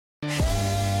Right.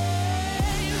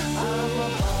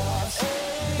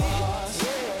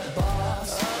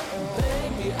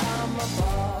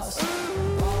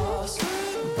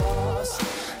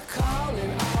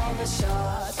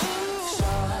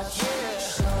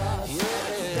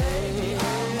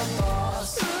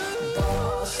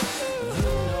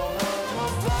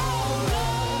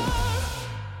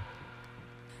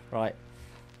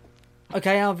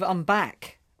 Okay, I'm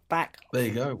back. There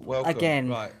you go. Welcome. Again.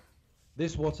 Right.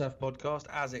 This WhatsApp podcast,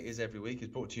 as it is every week, is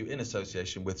brought to you in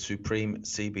association with Supreme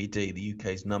CBD, the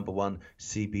UK's #1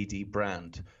 CBD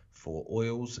brand for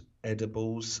oils,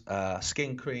 edibles,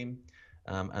 skin cream,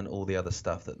 and all the other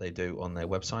stuff that they do on their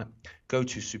website. Go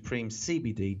to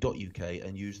supremecbd.uk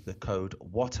and use the code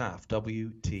WTAF,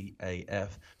 WTAF,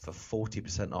 for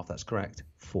 40% off. That's correct,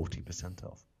 40%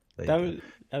 off. That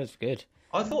was good.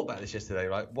 I thought about this yesterday,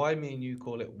 right? Why me and you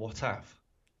call it WTAF?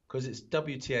 Because it's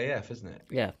WTAF, isn't it?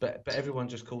 Yeah. But everyone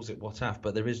just calls it WTAF,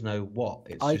 but there is no what.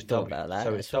 It's I just thought W. about that.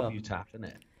 So it's as well. WTAF, isn't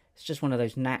it? It's just one of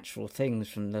those natural things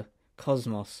from the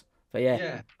cosmos. But yeah.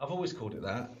 Yeah, I've always called it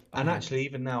that. And actually,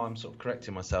 even now, I'm sort of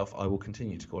correcting myself. I will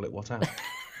continue to call it WTAF.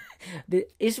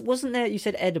 Wasn't there? You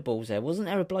said edibles. There wasn't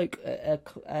there a bloke,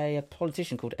 a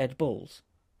politician called Ed Balls?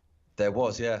 There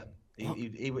was, yeah.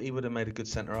 He would have made a good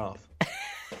centre half.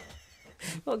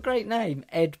 What a great name,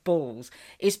 Ed Balls.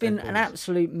 It's been an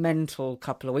absolute mental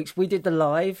couple of weeks. We did the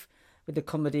live with the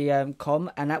comedy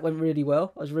com, and that went really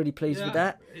well. I was really pleased with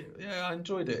that. Yeah, I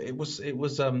enjoyed it. It was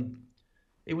different,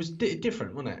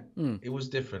 wasn't it? It was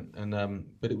different, and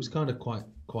but it was kind of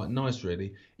quite nice,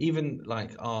 really. Even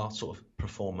like our sort of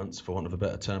performance, for want of a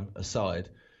better term, aside,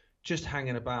 just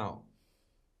hanging about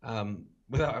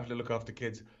without having to look after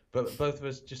kids, but both of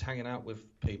us just hanging out with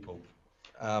people.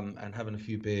 And having a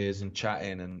few beers and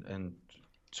chatting and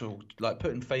talk, like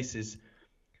putting faces.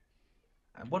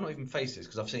 Well, not even faces,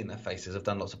 because I've seen their faces. I've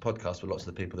done lots of podcasts with lots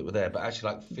of the people that were there, but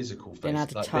actually like physical faces. Being able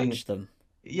to like touch them.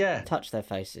 Yeah. Touch their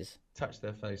faces. Touch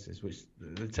their faces, which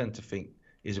they tend to think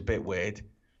is a bit weird,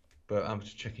 but I'm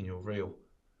just checking you're real.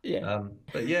 Yeah.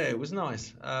 But yeah, it was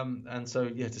nice. And so,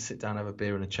 yeah, to sit down, have a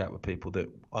beer and a chat with people that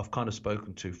I've kind of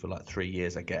spoken to for like 3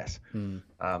 years, I guess.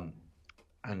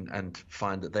 And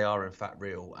find that they are in fact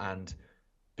real, and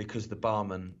because the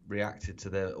barman reacted to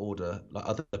their order, like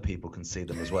other people can see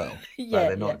them as well. Yeah,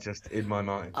 they're not just in my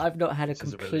mind. I've not had a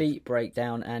complete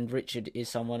breakdown, and Richard is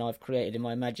someone I've created in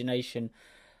my imagination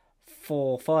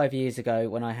 4 or 5 years ago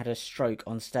when I had a stroke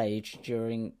on stage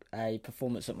during a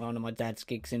performance at one of my dad's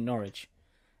gigs in Norwich.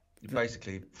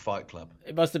 Basically, Fight Club.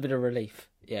 It must have been a relief.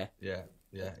 Yeah.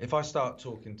 If I start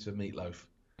talking to Meatloaf,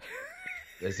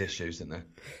 there's issues, isn't there?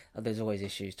 Oh, there's always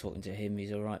issues talking to him.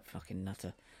 He's all right, fucking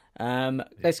nutter.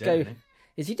 Let's go.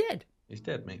 Is he dead? He's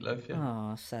dead, Meatloaf, yeah.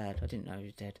 Oh, sad. I didn't know he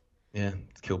was dead. Yeah,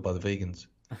 killed by the vegans.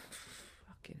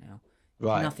 Fucking hell.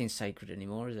 Right. Nothing's sacred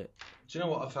anymore, is it? Do you know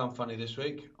what I found funny this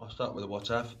week? I'll start with a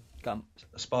WhatsApp. Come.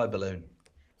 A spy balloon.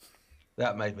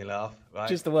 That made me laugh, right?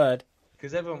 Just the word.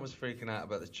 Because everyone was freaking out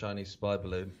about this Chinese spy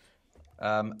balloon.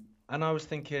 And I was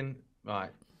thinking, right,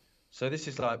 so this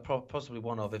is like possibly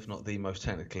one of, if not the most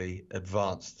technologically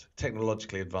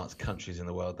advanced countries in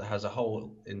the world that has a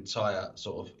whole entire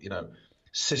sort of,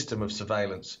 system of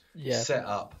surveillance set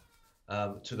up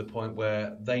to the point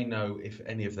where they know if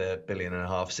any of their 1.5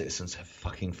 billion citizens have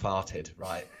fucking farted,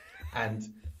 right? And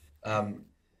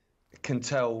can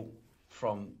tell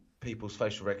from people's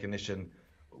facial recognition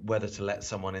whether to let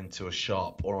someone into a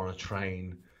shop or on a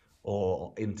train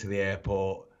or into the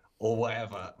airport or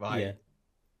whatever, right? Yeah.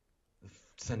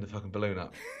 Send a fucking balloon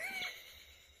up.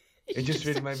 It just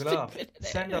really made me laugh.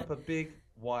 Send up a big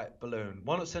white balloon.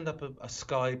 Why not send up a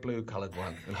sky blue coloured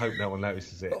one and hope no one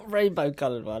notices it? Rainbow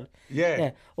coloured one.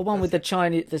 Yeah. Or one with the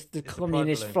Chinese, the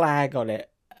communist flag on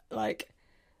it. Like.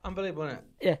 Unbelievable, isn't it?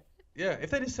 Yeah. Yeah. If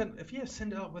they just send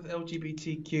it up with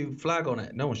LGBTQ flag on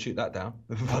it, no one shoot that down.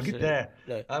 Fucking dare.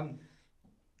 No.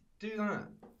 Do that,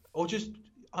 or just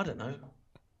I don't know,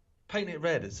 paint it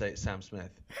red and say it's Sam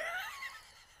Smith.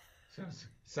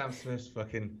 Sam Smith's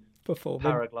fucking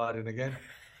performing, paragliding again.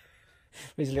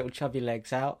 With his little chubby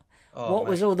legs out. Oh, what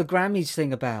was all the Grammys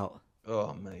thing about?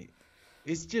 Oh, mate.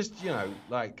 It's just,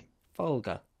 like...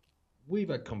 vulgar. We've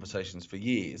had conversations for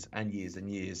years and years and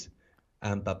years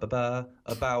about,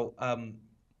 how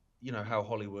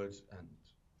Hollywood and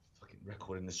fucking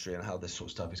record industry and how this sort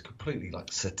of stuff is completely,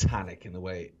 like, satanic in the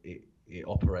way it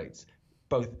operates.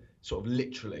 Both sort of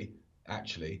literally,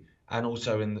 actually... and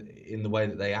also in the way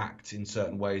that they act in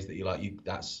certain ways that you're like,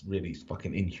 that's really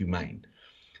fucking inhumane.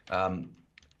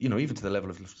 Even to the level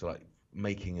of like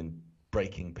making and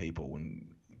breaking people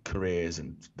and careers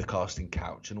and the casting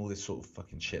couch and all this sort of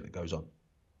fucking shit that goes on.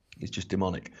 It's just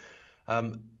demonic.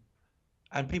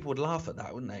 And people would laugh at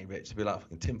that, wouldn't they, Rich? It'd be like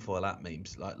fucking tinfoil hat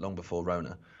memes, like long before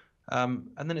Rona. And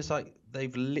then it's like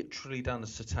they've literally done a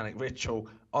satanic ritual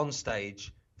on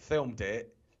stage, filmed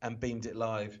it, and beamed it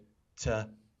live to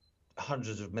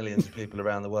hundreds of millions of people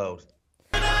around the world.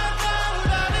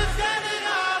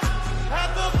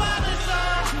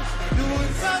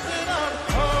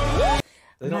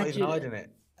 They're not even hiding it.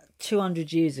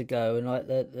 200 years ago, and like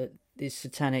these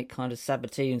satanic kind of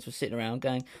Sabbateans were sitting around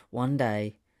going, one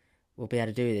day we'll be able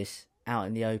to do this out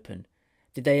in the open.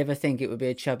 Did they ever think it would be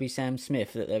a chubby Sam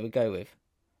Smith that they would go with?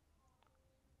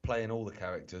 Playing all the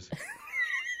characters.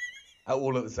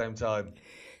 all at the same time.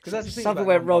 Because that's the thing. Something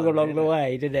went wrong along the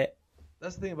way, didn't it?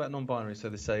 That's the thing about non-binary, so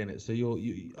they're saying it. So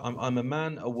I'm a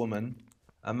man, a woman,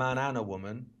 a man and a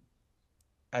woman,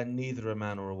 and neither a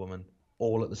man or a woman,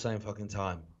 all at the same fucking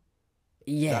time.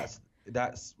 Yeah.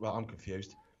 That's well, I'm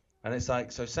confused. And it's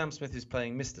like, so Sam Smith is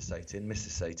playing Mr. Satan,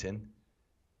 Mrs. Satan,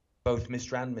 both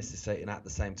Mr. and Mrs. Satan at the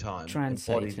same time,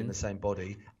 embodied in the same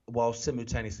body, while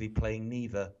simultaneously playing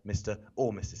neither Mr.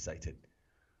 or Mrs. Satan.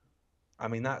 I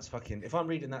mean, that's fucking... If I'm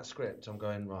reading that script, I'm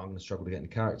going, right, I'm going to struggle to get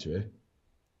into character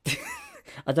here.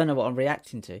 I don't know what I'm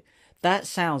reacting to. That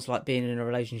sounds like being in a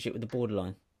relationship with the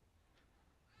borderline.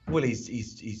 Well,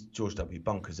 he's George W.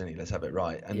 Bunkers, isn't he? Let's have it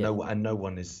right. And no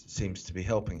one seems to be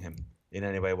helping him in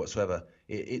any way whatsoever.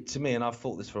 It to me, and I've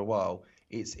thought this for a while,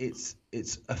 it's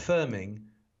affirming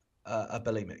a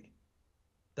bulimic.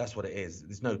 That's what it is.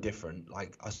 There's no different.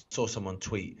 Like, I saw someone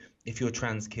tweet, if your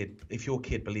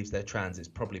kid believes they're trans, it's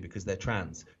probably because they're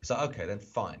trans. It's like, okay, then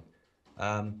fine.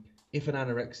 If your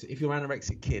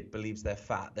anorexic kid believes they're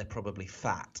fat, they're probably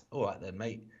fat. All right then,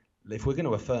 mate. If we're going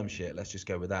to affirm shit, let's just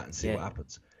go with that and see what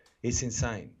happens. It's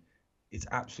insane. It's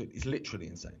literally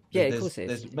insane. Yeah, of course it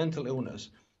is. There's mental illness,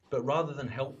 but rather than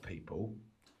help people,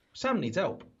 Sam needs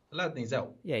help. The lad needs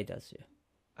help. Yeah, he does. Yeah.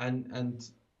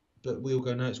 But we all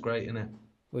go, no, it's great, isn't it?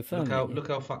 Look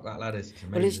how fucked that lad is.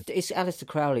 Well, it's Aleister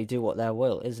Crowley, do what thou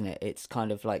will, isn't it? It's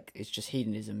kind of like, it's just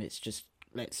hedonism. It's just,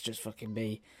 let's just fucking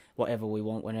be whatever we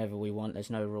want, whenever we want. There's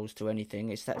no rules to anything.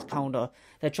 It's that kind of,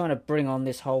 they're trying to bring on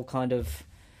this whole kind of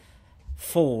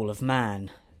fall of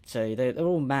man. So they're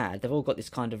all mad. They've all got this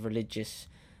kind of religious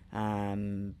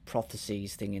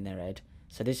prophecies thing in their head.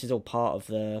 So this is all part of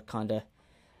the kind of,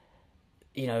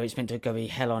 it's meant to go be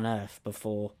hell on earth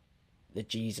before the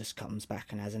Jesus comes back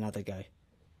and has another go.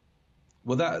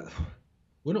 Well,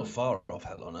 we're not far off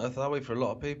hell on earth, are we? For a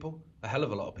lot of people, a hell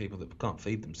of a lot of people that can't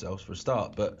feed themselves for a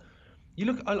start. But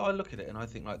I look at it and I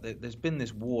think, like, there's been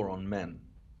this war on men.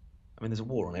 I mean, there's a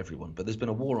war on everyone, but there's been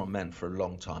a war on men for a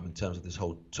long time in terms of this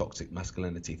whole toxic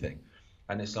masculinity thing.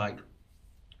 And it's like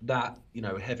that,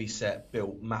 heavy set,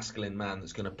 built, masculine man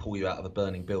that's going to pull you out of a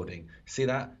burning building. See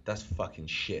that? That's fucking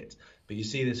shit. But you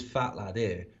see this fat lad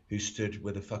here who stood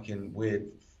with a fucking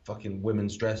weird fucking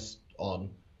women's dress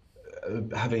on,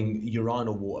 having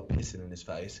urinal water pissing in his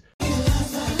face.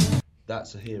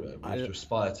 That's a hero. We have to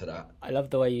aspire to that. I love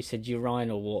the way you said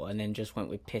urinal water and then just went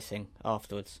with pissing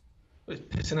afterwards. Well,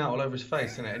 it's pissing out all over his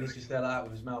face, isn't it? And he's just there like that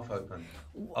with his mouth open.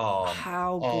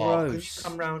 How gross.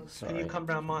 Can you come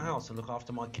round my house and look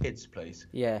after my kids, please?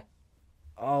 Yeah.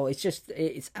 Oh,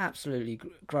 it's absolutely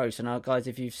gross. And guys,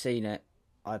 if you've seen it,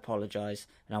 I apologise,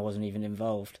 and I wasn't even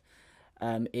involved.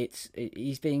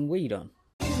 He's being weed on.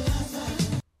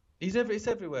 It's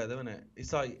everywhere, though, isn't it?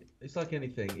 It's like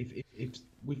anything. If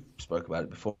we spoke about it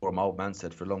before, my old man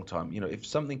said for a long time, if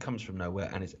something comes from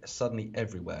nowhere and it's suddenly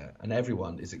everywhere, and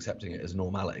everyone is accepting it as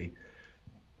normality,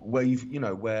 where you've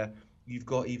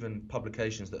got even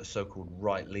publications that are so-called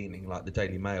right-leaning, like the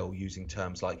Daily Mail, using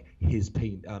terms like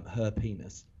her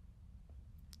penis.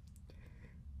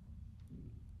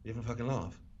 You having a fucking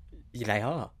laugh? Yeah, they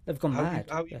are. They've gone mad.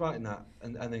 How are you writing that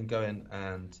and then go in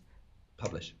and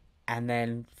publish? And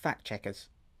then fact checkers.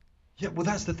 Yeah, well,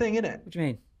 that's the thing, innit? What do you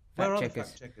mean? Where are the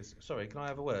fact checkers? Sorry, can I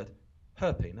have a word?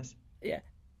 Her penis. Yeah,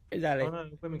 exactly. Oh no,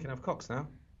 women can have cocks now.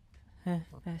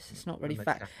 It's not really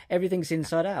fact. Everything's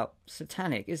inside out,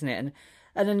 satanic, isn't it?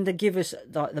 And then they give us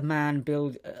like the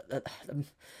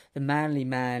manly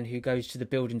man who goes to the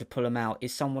building to pull them out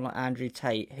is someone like Andrew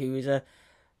Tate, who is a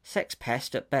sex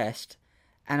pest at best,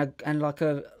 and like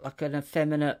an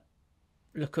effeminate,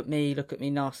 look at me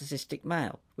narcissistic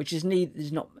male, which is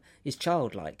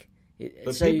childlike.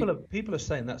 But people are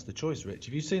saying that's the choice, Rich.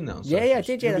 Have you seen that on socials? Yeah, I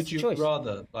did. Yeah, that's the choice. Would you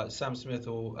rather like Sam Smith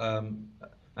or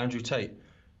Andrew Tate?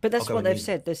 But that's what they've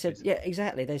said. They said, yeah,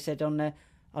 exactly. They said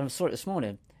I saw it this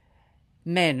morning.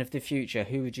 Men of the future,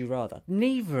 who would you rather?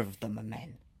 Neither of them are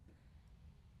men.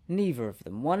 Neither of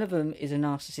them. One of them is a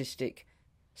narcissistic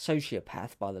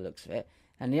sociopath by the looks of it,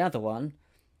 and the other one,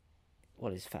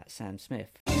 what is Fat Sam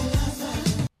Smith?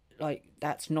 like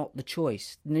that's not the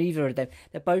choice. Neither of them.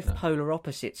 They're both polar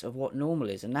opposites of what normal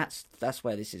is, and that's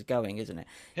where this is going, isn't it?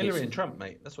 Hillary and Trump,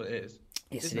 mate. That's what it is.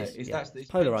 Yes, isn't it is. It's, Yeah. it's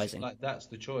polarizing. like that's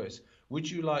the choice. Would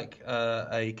you like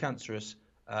a cancerous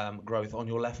growth on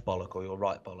your left bollock or your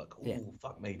right bollock? Oh, Yeah.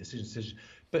 fuck me, decision.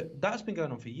 But that's been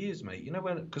going on for years, mate. You know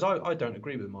when? Because I don't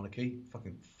agree with the monarchy.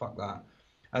 Fucking fuck that.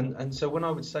 And so when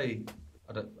I would say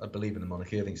I believe in the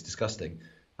monarchy, I think it's disgusting.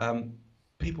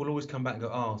 People will always come back and go,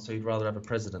 oh, so you'd rather have a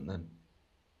president then?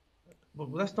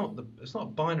 Well, it's not a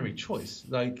binary choice.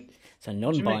 Like It's a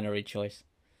non-binary choice.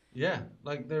 Yeah,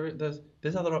 like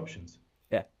there's other options.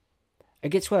 Yeah. It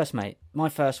gets worse, mate. My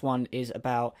first one is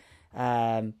about.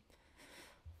 Are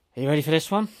you ready for this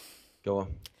one? Go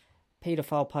on.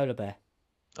 Paedophile polar bear.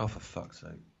 Oh, for fuck's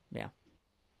sake! Yeah.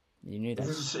 You knew that.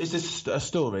 Is this a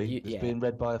story that's being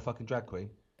read by a fucking drag queen?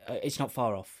 It's not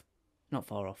far off. Not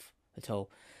far off at all.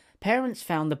 Parents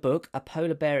found the book A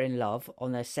Polar Bear in Love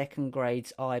on their second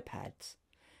grade's iPads.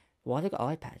 Why they got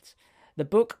iPads? The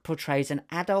book portrays an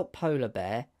adult polar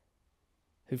bear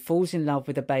who falls in love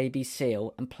with a baby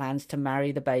seal and plans to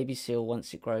marry the baby seal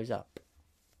once it grows up.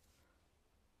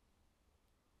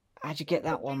 How'd you get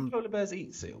that one? Do polar bears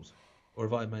eat seals? Or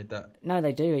have I made that? No,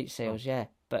 they do eat seals, yeah.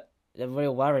 But the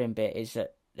real worrying bit is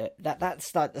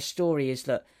that's like the story is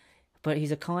that, but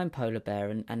he's a kind polar bear,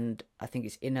 and I think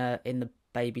it's in the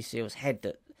baby seal's head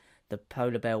that the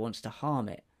polar bear wants to harm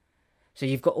it. So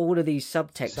you've got all of these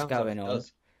subtexts going on.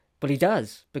 But he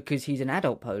does, because he's an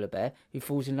adult polar bear who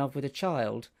falls in love with a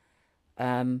child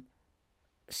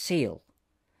seal.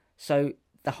 So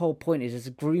the whole point is there's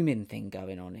a grooming thing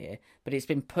going on here, but it's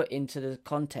been put into the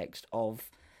context of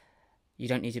you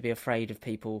don't need to be afraid of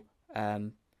people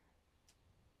that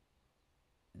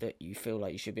you feel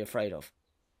like you should be afraid of.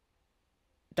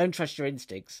 Don't trust your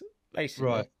instincts, basically.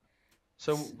 Right.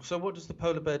 So what does the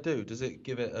polar bear do? Does it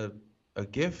give it a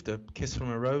gift, a kiss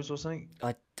from a rose or something?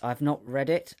 I've not read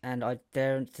it, and I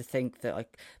dare to think that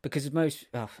because most...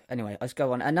 anyway, let's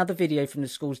go on. Another video from the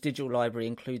school's digital library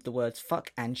include the words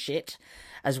fuck and shit,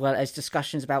 as well as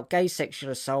discussions about gay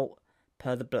sexual assault,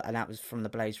 and that was from the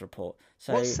Blaze report.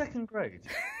 So what's second grade?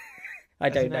 I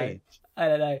don't know. I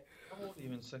don't know. How old are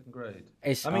you in second grade?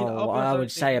 I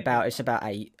would say it's about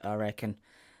 8, I reckon.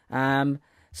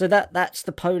 So that's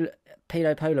the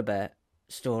pedo polar bear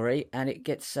story, and it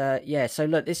gets so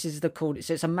look, this is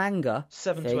it's a manga.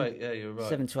 7 to 8, yeah, you're right.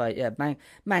 7 to 8, yeah.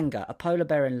 Manga, A Polar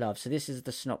Bear in Love. So this is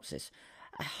the synopsis.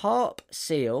 A harp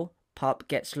seal pup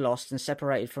gets lost and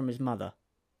separated from his mother.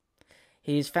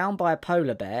 He is found by a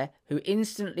polar bear who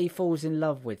instantly falls in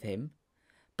love with him,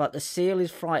 but the seal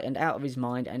is frightened out of his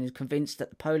mind and is convinced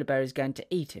that the polar bear is going to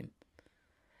eat him.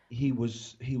 He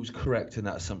was correct in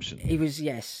that assumption. He was,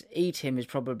 yes. Eat him is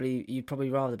you'd probably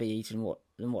rather be eaten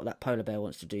than what that polar bear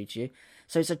wants to do to you.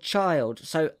 So it's a child.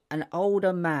 So an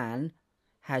older man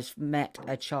has met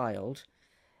a child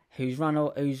who's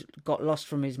got lost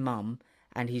from his mum,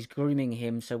 and he's grooming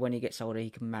him so when he gets older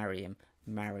he can marry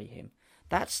him.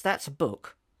 That's a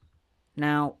book.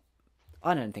 Now,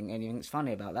 I don't think anything's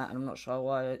funny about that, and I'm not sure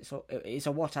why it's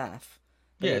a what if.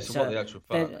 Yeah, it's what the actual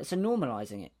fact. It's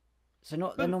normalising it. So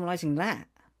they're normalising that.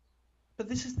 But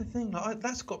this is the thing.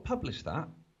 That's got published. That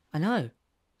I know.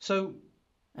 So,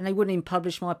 and they wouldn't even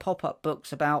publish my pop-up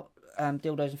books about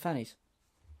dildos and fannies.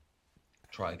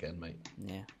 Try again, mate.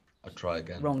 Yeah. I'd try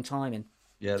again. Wrong timing.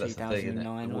 Yeah, that's the thing.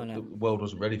 The world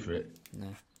wasn't ready for it. No,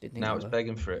 didn't think now it's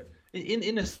begging for it.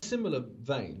 In a similar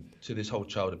vein to this whole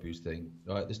child abuse thing,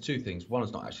 right? There's two things. One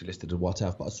is not actually listed as what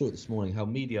if, but I saw it this morning. How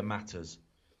Media Matters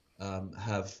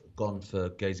have gone for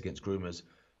Gays Against Groomers,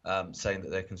 saying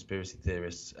that they're conspiracy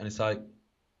theorists, and it's like,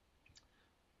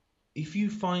 if you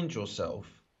find yourself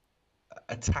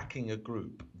attacking a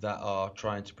group that are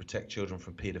trying to protect children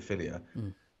from paedophilia,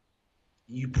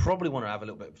 you probably want to have a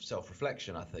little bit of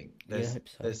self-reflection. I think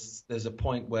there's a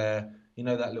point where, you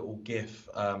know, that little GIF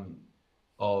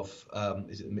of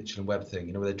is it the Mitchell and Webb thing?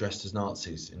 You know, where they're dressed as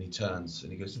Nazis and he turns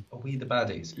and he goes, "Are we the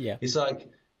baddies?" Yeah. It's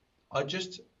like, I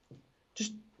just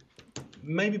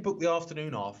maybe book the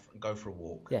afternoon off and go for a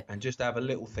walk, and just have a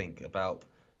little think about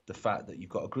the fact that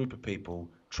you've got a group of people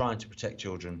trying to protect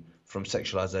children from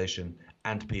sexualization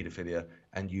and paedophilia,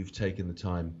 and you've taken the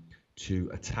time to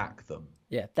attack them.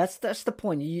 Yeah, that's the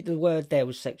point. The word there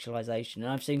was sexualization, and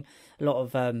I've seen a lot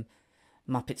of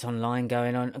Muppets online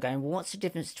going, well, what's the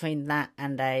difference between that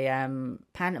and a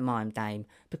pantomime dame?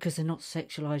 Because they're not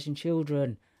sexualizing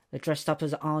children. They're dressed up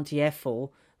as Auntie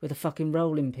Ethel with a fucking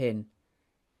rolling pin.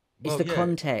 It's the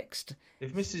context.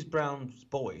 If Mrs. Brown's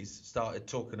boys started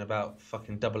talking about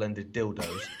fucking double-ended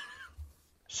dildos,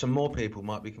 some more people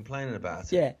might be complaining about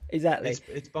it. Yeah, exactly.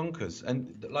 It's bonkers.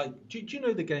 And like, do you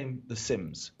know the game The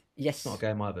Sims? It's not a Yes,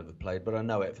 game I've ever played, but I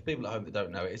know it. For people at home that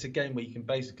don't know it, it's a game where you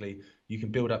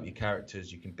can build up your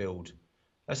characters. You can build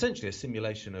essentially a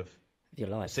simulation of your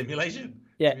a life. simulation, to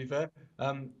Yeah. be fair.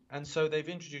 And so they've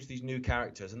introduced these new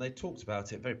characters, and they talked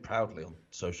about it very proudly on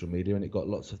social media, and it got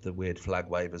lots of the weird flag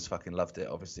wavers. Fucking loved it,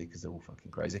 obviously, because they're all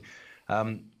fucking crazy.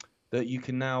 Um, that you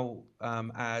can now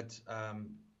add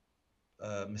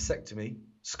mastectomy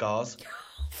scars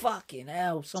Fucking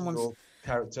hell! to your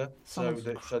character, so Someone's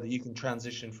that you can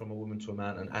transition from a woman to a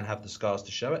man and have the scars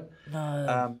to show it.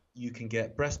 no. You can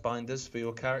get breast binders for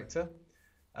your character,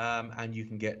 and you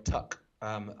can get tuck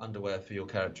underwear for your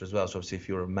character as well. So obviously, if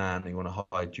you're a man and you want to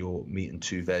hide your meat and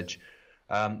two veg,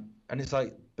 and it's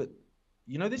like, but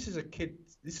this is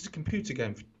a computer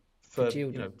game for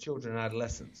children. children and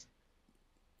adolescents.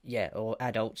 Yeah, or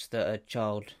adults that are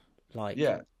childlike.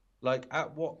 Yeah, like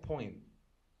at what point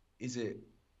is it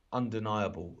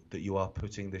undeniable that you are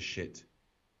putting this shit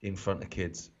in front of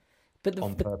kids But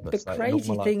on the purpose? Like crazy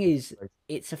thing normalizing. is,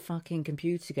 it's a fucking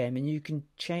computer game, and you can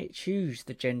choose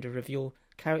the gender of your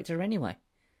character anyway.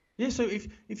 Yeah, so if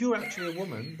you're actually a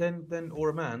woman, then or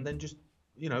a man, then just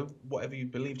whatever you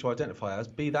believe to identify as,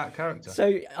 be that character.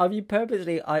 So I mean,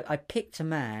 purposely, I picked a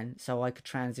man so I could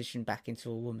transition back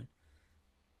into a woman.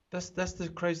 That's the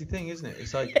crazy thing, isn't it?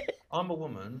 It's like I'm a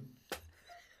woman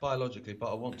biologically, but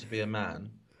I want to be a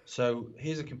man. So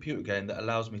here's a computer game that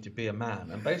allows me to be a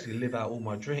man and basically live out all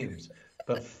my dreams.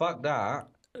 But fuck that.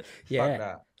 Yeah, Fuck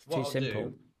that. it's What too I'll simple.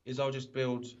 do is I'll just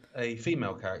build a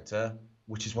female character,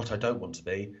 which is what I don't want to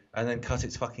be, and then cut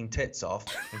its fucking tits off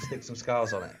and stick some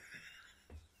scars on it.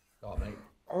 Oh, mate.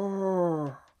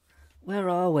 Oh, where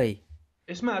are we?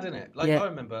 It's mad, isn't it? Like Yeah, I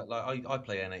remember, like I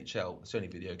play NHL. It's the only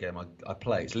video game I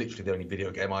play. It's literally the only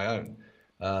video game I own.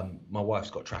 My wife's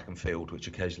got track and field, which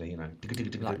occasionally, like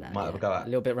that. might have Yeah, a go a at.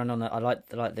 little bit run on that. I like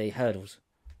the hurdles.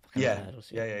 Fucking love Yeah,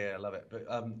 hurdles. Yeah. yeah, I love it. But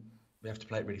we have to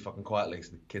play it really fucking quietly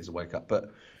so the kids will wake up.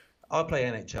 But I play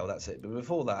NHL, that's it. But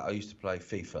before that, I used to play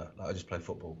FIFA. Like I just play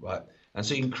football, right? And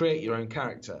so you can create your own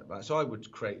character, right? So I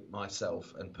would create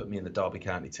myself and put me in the Derby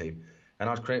County team, and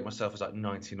I'd create myself as like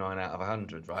 99 out of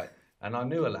 100, right? And I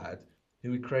knew a lad who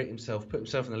would put himself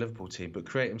in the Liverpool team, but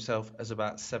create himself as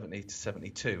about 70 to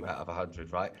 72 out of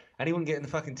 100, right? And he wouldn't get in the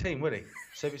fucking team, would he?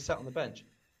 So he sat on the bench.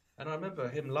 And I remember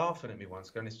him laughing at me once,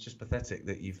 going, "It's just pathetic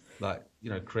that you've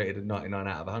created a 99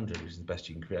 out of 100, which is the best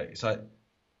you can create." It's like,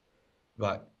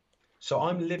 right. So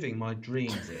I'm living my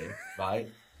dreams here, right?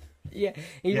 Yeah,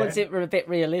 he Yeah. wants it a bit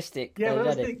realistic, Yeah, though, but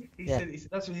that's doesn't the it? thing. Yeah.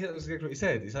 That's exactly what he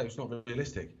said. He's like, "It's not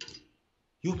realistic."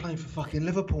 You're playing for fucking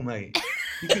Liverpool, mate.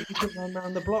 You can run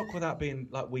around the block without being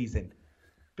like wheezing.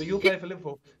 But you're playing for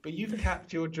Liverpool. But you've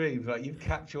capped your dreams, like you've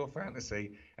capped your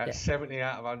fantasy at Yeah. 70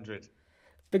 out of 100.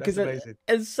 Because That's amazing.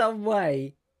 in some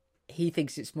way, he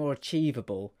thinks it's more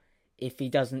achievable if he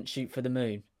doesn't shoot for the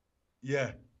moon.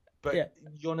 Yeah. But Yeah.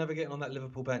 you're never getting on that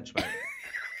Liverpool bench, mate.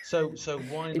 So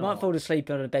why He might fall not? asleep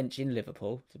on a bench in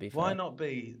Liverpool, to be fair. Why not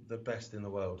be the best in the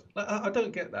world? Like, I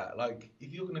don't get that. Like,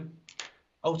 if you're gonna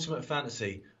ultimate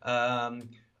fantasy,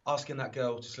 asking that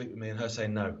girl to sleep with me and her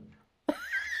saying no.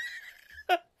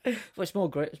 Well, it's more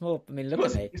great. It's more. I mean, look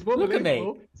at me. It's more Look at me.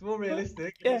 believable. It's more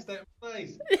realistic. Yeah. Yeah. Stay on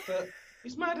face. But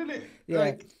it's mad, isn't it? Yeah.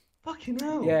 Like, fucking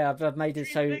hell. Yeah, I've made it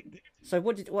so. Big, dude. So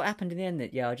what happened in the end?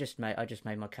 That I just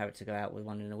made my character go out with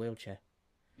one in a wheelchair.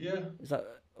 Yeah, It's like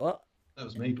what? that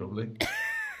was me probably in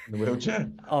the wheelchair.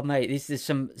 Oh mate, there's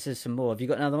some more. Have you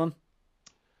got another one?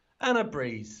 Anna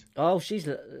Breeze. Oh, she's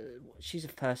a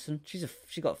person.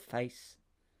 She got a face.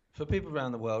 For people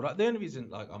around the world, right? The only reason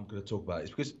like I'm going to talk about it is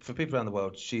because for people around the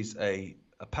world, she's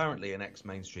apparently an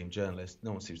ex-mainstream journalist.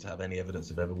 No one seems to have any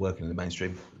evidence of ever working in the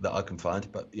mainstream that I can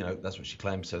find, but that's what she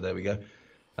claims. So there we go.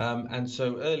 And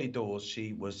so early doors,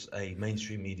 she was a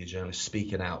mainstream media journalist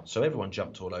speaking out. So everyone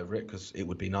jumped all over it because it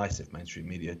would be nice if mainstream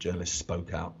media journalists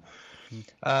spoke out.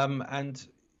 And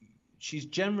she's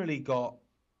generally got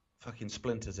fucking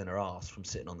splinters in her ass from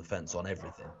sitting on the fence on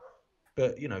everything.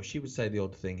 But, she would say the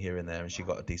odd thing here and there, and she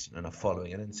got a decent enough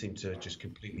following, and then seemed to just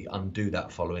completely undo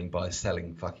that following by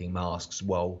selling fucking masks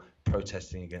while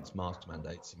protesting against mask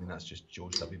mandates. I mean, that's just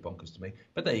George W. Bonkers to me.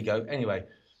 But there you go. Anyway,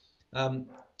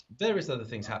 various other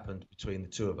things happened between the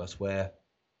two of us where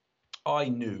I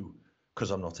knew,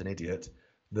 because I'm not an idiot,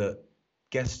 that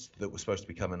guests that were supposed to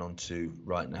be coming on to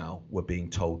right now were being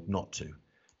told not to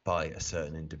by a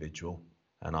certain individual.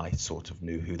 And I sort of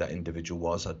knew who that individual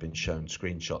was. I'd been shown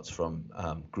screenshots from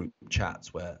group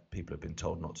chats where people had been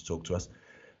told not to talk to us.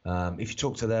 If you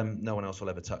talk to them, no one else will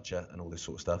ever touch you, and all this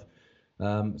sort of stuff.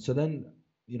 So then,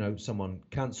 someone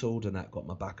cancelled, and that got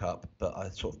my back up. But I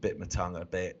sort of bit my tongue a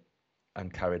bit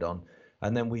and carried on.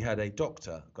 And then we had a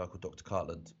doctor, a guy called Dr.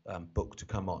 Cartland, booked to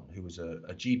come on, who was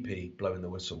a GP blowing the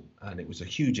whistle. And it was a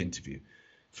huge interview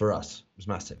for us. It was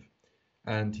massive.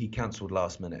 And he cancelled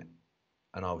last minute.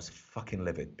 And I was fucking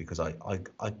livid because I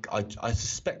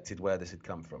suspected where this had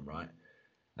come from, right?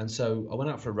 And so I went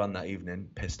out for a run that evening,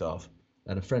 pissed off.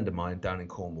 And a friend of mine down in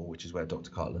Cornwall, which is where Dr.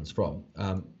 Cartland's from,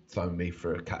 phoned me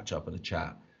for a catch up and a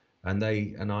chat. And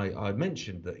I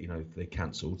mentioned that, they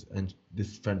cancelled. And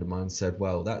this friend of mine said,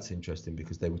 well, that's interesting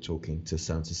because they were talking to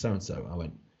so-and-so, so-and-so. I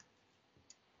went,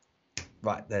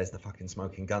 right, there's the fucking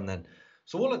smoking gun then.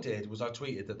 So all I did was I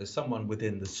tweeted that there's someone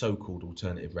within the so-called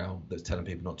alternative realm that's telling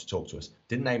people not to talk to us.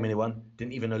 Didn't name anyone,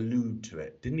 didn't even allude to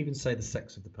it, didn't even say the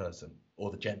sex of the person or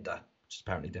the gender, which is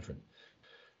apparently different.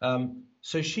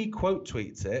 So she quote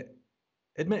tweets it,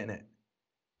 admitting it,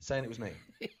 saying it was me,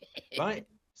 right?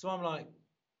 So I'm like,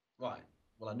 right,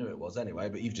 well, I knew it was anyway,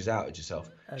 but you've just outed yourself.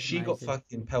 That's she amazing. got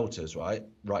fucking pelters, right?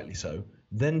 Rightly so.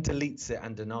 Then deletes it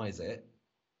and denies it.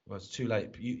 Well, it's too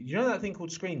late. You know that thing called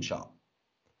screenshot?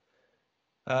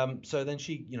 So then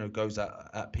she, goes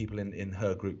at people in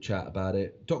her group chat about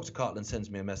it. Dr. Cartland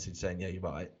sends me a message saying, yeah, you're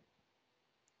right.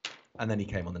 And then he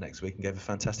came on the next week and gave a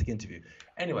fantastic interview.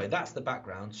 Anyway, that's the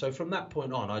background. So from that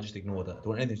point on, I just ignored it. I don't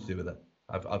want anything to do with it.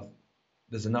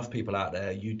 There's enough people out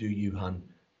there. You do you, hun.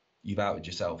 You've outed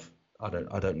yourself. I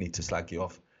don't need to slag you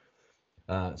off.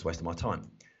 It's a waste of my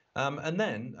time. And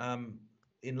then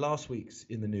in last week's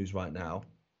In the News Right Now,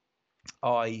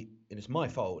 and it's my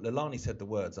fault. Lilani said the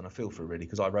words, and I feel for her really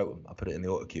because I wrote them. I put it in the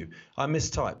auto cue. I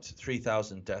mistyped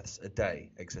 3,000 deaths a day,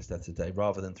 excess deaths a day,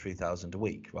 rather than 3,000 a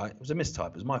week. Right? It was a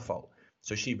mistype. It was my fault.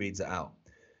 So she reads it out.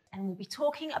 And we'll be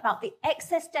talking about the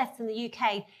excess deaths in the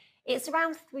UK. It's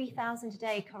around 3,000 a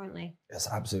day currently. That's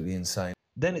absolutely insane.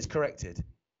 Then it's corrected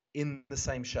in the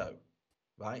same show,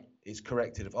 right? It's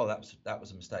corrected of, that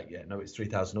was a mistake. Yeah, no, it's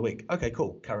 3,000 a week. Okay,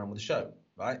 cool. Carry on with the show,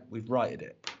 right? We've righted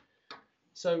it.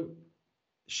 So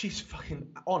she's fucking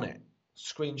on it.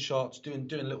 Screenshots, doing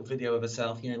a little video of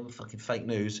herself, fucking fake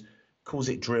news, calls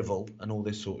it drivel and all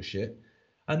this sort of shit.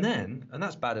 And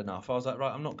that's bad enough. I was like,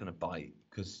 right, I'm not going to bite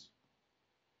because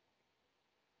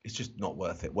it's just not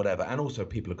worth it, whatever. And also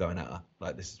people are going at her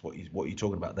like, this is what you're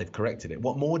talking about. They've corrected it.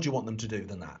 What more do you want them to do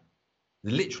than that?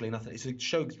 Literally nothing. It's a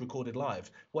show that's recorded live.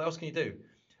 What else can you do?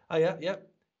 Oh, yeah.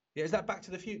 Is that Back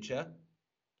to the Future?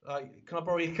 Like, can I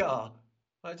borrow your car?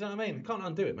 Like, do you know what I mean? You can't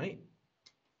undo it, mate.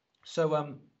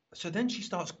 So then she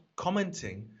starts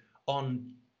commenting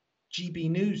on GB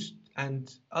News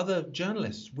and other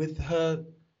journalists with her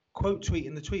quote tweet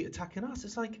in the tweet attacking us.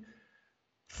 It's like,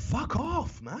 fuck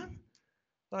off, man.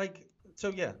 Like, so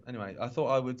yeah. Anyway, I thought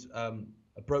I would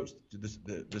approach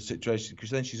the situation because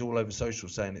then she's all over social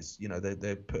saying it's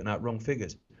they're putting out wrong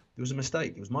figures. It was a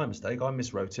mistake. It was my mistake. I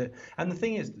miswrote it. And the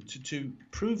thing is, to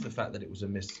prove the fact that it was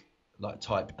a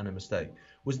type and a mistake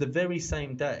was the very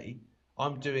same day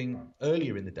I'm doing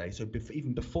earlier in the day. So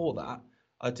even before that,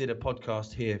 I did a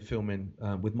podcast here filming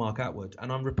with Mark Atwood,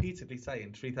 and I'm repeatedly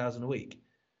saying 3,000 a week.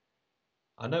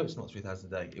 I know it's not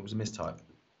 3,000 a day. It was a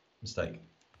mistake.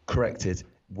 Corrected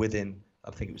within,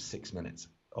 I think it was 6 minutes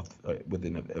of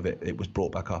it. It was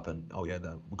brought back up, and we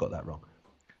got that wrong.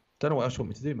 Don't know what else you want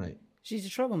me to do, mate. She's a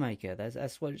troublemaker.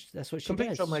 That's what she does. She's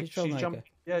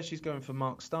She's going for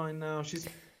Mark Stein now.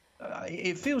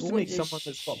 It feels to me someone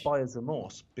that's got buyer's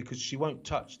remorse because she won't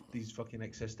touch these fucking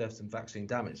excess deaths and vaccine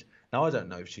damage. Now, I don't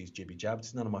know if she's jibby jabbed.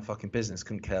 It's none of my fucking business.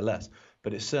 Couldn't care less.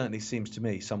 But it certainly seems to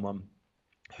me someone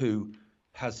who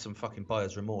has some fucking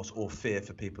buyer's remorse or fear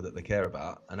for people that they care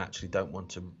about and actually don't want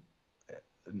to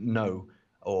know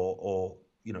or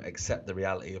accept the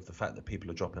reality of the fact that people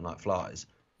are dropping like flies.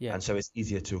 Yeah. And so it's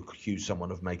easier to accuse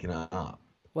someone of making it up.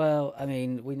 Well, I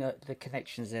mean, we know the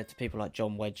connections there to people like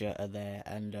John Wedger are there,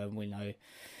 and we know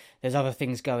there's other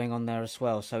things going on there as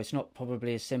well. So it's not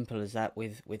probably as simple as that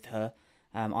with her.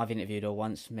 I've interviewed her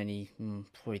once,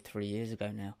 probably 3 years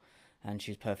ago now, and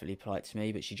she was perfectly polite to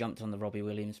me. But she jumped on the Robbie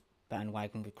Williams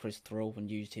bandwagon with Chris Thrall and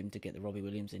used him to get the Robbie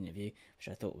Williams interview, which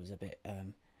I thought was a bit,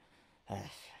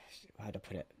 how to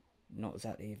put it, not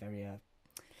exactly a very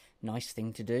nice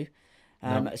thing to do.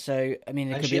 No. So, I mean,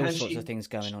 there could be all sorts of things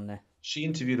going on there. She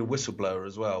interviewed a whistleblower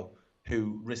as well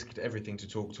who risked everything to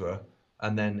talk to her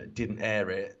and then didn't air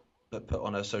it, but put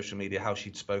on her social media how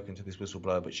she'd spoken to this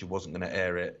whistleblower, but she wasn't going to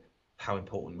air it. How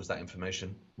important was that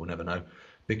information? We'll never know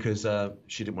because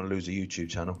she didn't want to lose a YouTube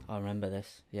channel. I remember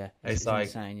this, yeah. It's like,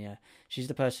 insane, yeah. She's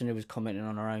the person who was commenting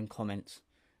on her own comments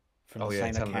from the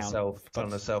same account. Telling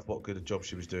herself what good a job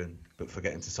she was doing, but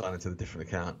forgetting to sign into the different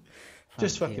account.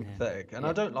 Just fucking pathetic. And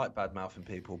I don't like bad-mouthing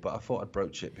people, but I thought I'd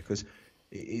broach it because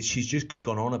she's just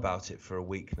gone on about it for a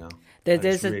week now.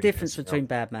 There's a difference between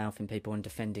bad mouthing people and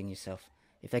defending yourself.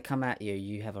 If they come at you,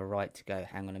 you have a right to go,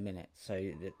 hang on a minute.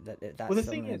 So that's well, the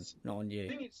thing is, not on you. The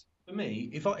thing is, for me,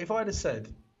 if I'd have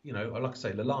said, you know, like I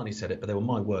say, Lalani said it, but they were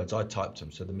my words. I typed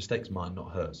them, so the mistake's mine,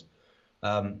 not hers.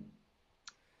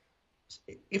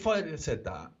 If I had said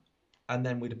that, and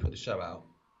then we'd have put the show out,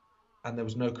 and there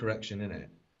was no correction in it,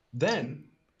 then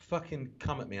fucking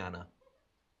come at me, Anna.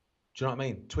 Do you know what I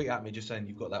mean? Tweet at me just saying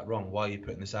you've got that wrong. Why are you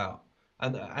putting this out?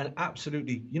 And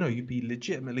absolutely, you know, you'd be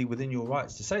legitimately within your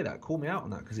rights to say that. Call me out on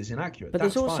that because it's inaccurate. But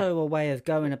there's also a way of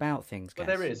going about things, guys.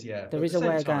 But there is, yeah. There is a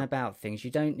way of going about things.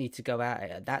 You don't need to go at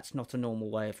it. That's not a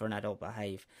normal way for an adult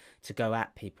behave, to go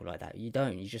at people like that. You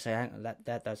don't. You just say, hang on,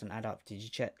 that doesn't add up. Did you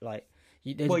check? Like,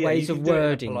 there's ways of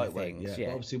wording things. Yeah.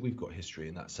 Obviously, we've got history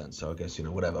in that sense, so I guess, you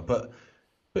know, whatever.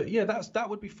 But yeah, that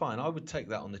would be fine. I would take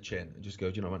that on the chin and just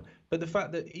go, do you know what? But the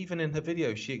fact that even in her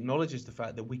video, she acknowledges the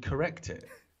fact that we correct it.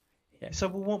 Yeah. So,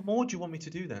 well, what more do you want me to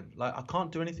do then? Like, I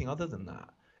can't do anything other than that.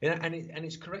 And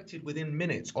it's corrected within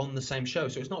minutes on the same show.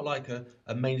 So it's not like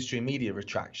a mainstream media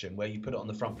retraction where you put it on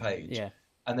the front page. Yeah.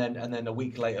 And then a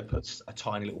week later puts a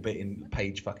tiny little bit in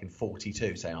page fucking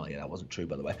 42 saying, oh, yeah, that wasn't true,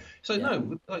 by the way. So,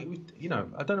 no, like, you know,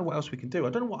 I don't know what else we can do.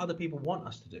 I don't know what other people want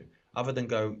us to do other than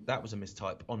go, that was a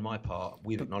mistype on my part.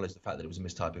 We've acknowledged the fact that it was a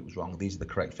mistype. It was wrong. These are the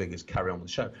correct figures. Carry on with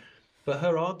the show. But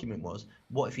her argument was,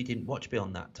 what if you didn't watch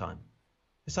beyond that time?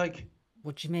 It's like...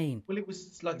 What do you mean? Well, it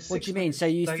was like. What do you mean? So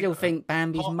you still think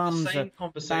Bambi's mum's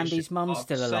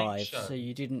still alive? So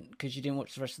you didn't, because you didn't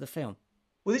watch the rest of the film?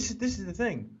 Well, this is the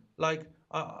thing. Like,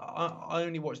 I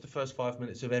only watched the first 5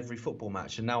 minutes of every football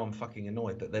match, and now I'm fucking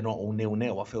annoyed that they're not all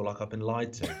 0-0. I feel like I've been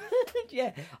lied to.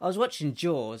 Yeah, I was watching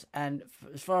Jaws, and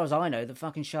as far as I know, the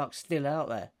fucking shark's still out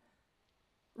there,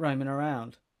 roaming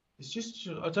around. It's just,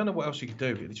 I don't know what else you could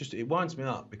do. It winds me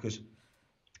up because,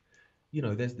 you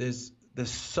know, there's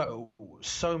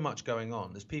so much going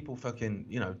on. There's people fucking,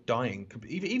 you know, dying.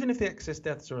 Even if the excess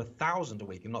deaths are 1,000 a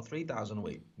week and not 3,000 a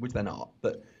week, which they're not,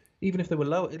 but even if they were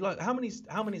low, like how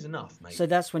many's enough, mate? So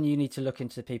that's when you need to look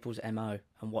into people's MO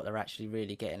and what they're actually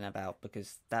really getting about,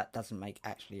 because that doesn't make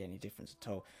actually any difference at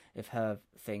all. If her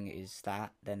thing is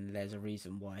that, then there's a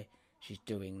reason why she's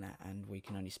doing that, and we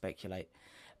can only speculate.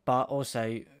 But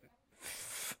also,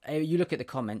 you look at the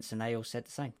comments and they all said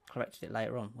the same. Corrected it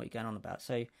later on. What are you going on about?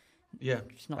 So. Yeah,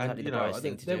 it's not exactly the brightest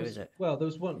thing to do, is it? Well, there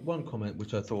was one comment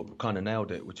which I thought kind of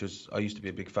nailed it, which was, I used to be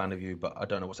a big fan of you, but I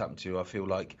don't know what's happened to you. I feel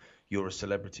like you're a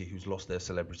celebrity who's lost their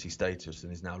celebrity status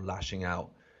and is now lashing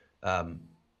out,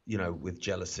 you know, with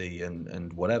jealousy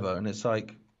and whatever. And it's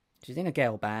like... She's in a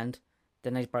girl band,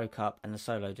 then they broke up, and the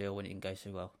solo deal didn't go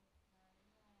so well.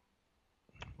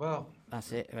 Well...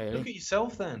 That's it, really. Look at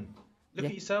yourself, then. Look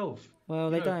at yourself. Well,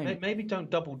 they don't. Maybe don't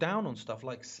double down on stuff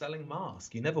like selling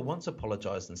masks. You never once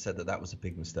apologised and said that was a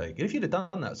big mistake. And if you'd have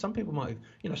done that, some people might have,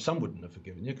 you know, some wouldn't have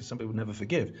forgiven you because some people never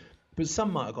forgive. But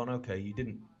some might have gone, okay, you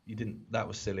didn't, that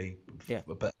was silly. Yeah.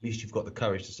 But at least you've got the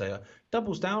courage to say,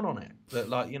 doubles down on it. That,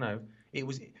 like, you know, it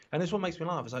was, and it's what makes me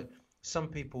laugh. It's like some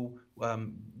people were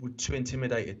too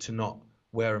intimidated to not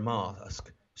wear a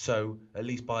mask. So at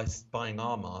least by buying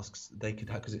our masks, they could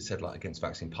have, because it said like against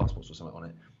vaccine passports or something on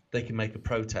it, they can make a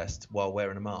protest while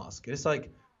wearing a mask. It's like,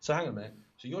 so hang on a minute.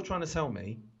 So you're trying to tell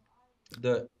me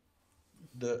that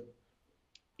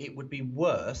it would be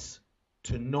worse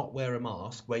to not wear a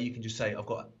mask where you can just say, I've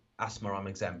got asthma, I'm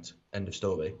exempt, end of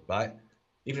story, right?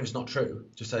 Even if it's not true,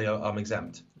 just say, oh, I'm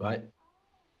exempt, right?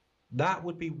 That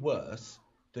would be worse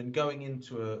than going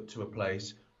into a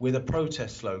place with a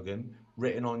protest slogan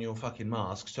written on your fucking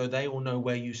mask so they all know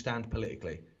where you stand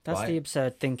politically. That's the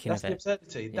absurd thinking of it. That's the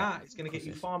absurdity. Yeah, that is going to get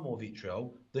you far more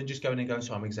vitriol than just going and going,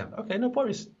 so I'm exempt. Okay, no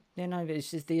worries. Yeah, no,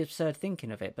 it's just the absurd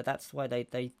thinking of it. But that's why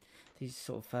these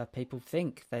sort of people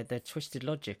think. They're twisted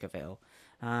logic of it all.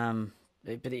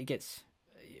 But it gets,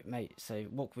 mate, so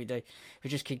what can we do?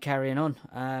 We just keep carrying on.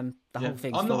 The whole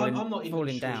thing's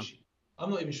falling down.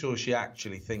 I'm not even sure she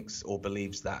actually thinks or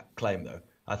believes that claim, though.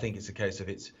 I think it's a case of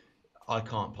I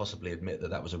can't possibly admit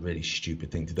that was a really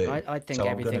stupid thing to do. I think so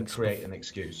I'm going to create an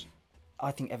excuse.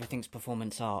 I think everything's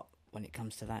performance art when it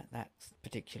comes to that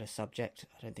particular subject.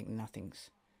 I don't think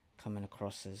nothing's coming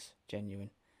across as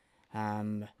genuine.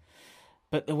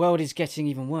 But the world is getting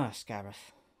even worse,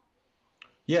 Gareth.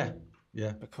 Yeah.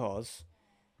 Because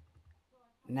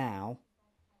now,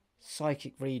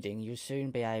 psychic reading, you'll soon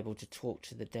be able to talk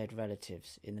to the dead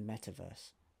relatives in the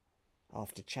metaverse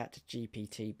after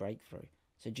ChatGPT breakthrough.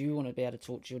 So do you want to be able to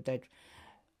talk to your dead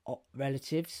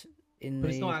relatives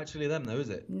But it's not actually them, though, is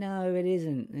it? No, it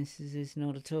isn't. It's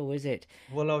not at all, is it?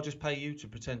 Well, I'll just pay you to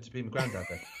pretend to be my granddad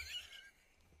then.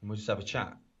 And we'll just have a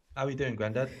chat. How are you doing,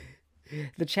 granddad?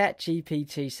 The Chat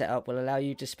GPT setup will allow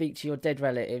you to speak to your dead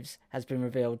relatives, has been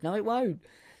revealed. No, it won't.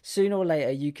 Sooner or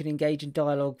later, you can engage in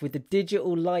dialogue with the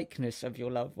digital likeness of your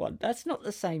loved one. That's not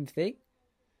the same thing.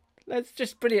 That's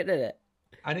just brilliant, isn't it?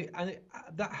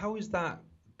 That how is that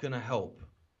gonna help?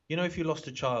 You know, if you lost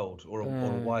a child or a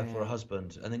wife or a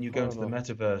husband, and then you go into the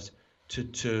metaverse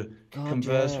to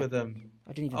converse with them.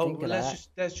 I didn't even think of that.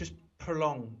 Let's just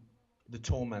prolong the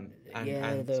torment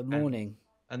and the mourning.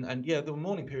 And the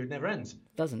mourning period never ends.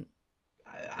 Doesn't.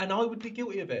 And I would be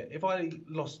guilty of it if I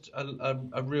lost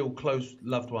a real close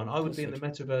loved one. I would be in the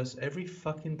metaverse every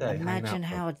fucking day. Imagine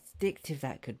how addictive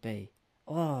that could be.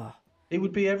 Oh. It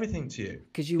would be everything to you.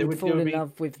 Because you would fall in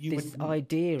love with this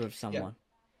idea of someone. Yeah.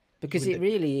 Because it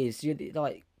really is.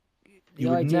 The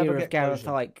idea of Gareth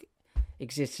Icke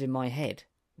exists in my head,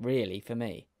 really, for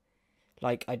me.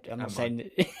 Like, I'm not saying...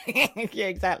 yeah,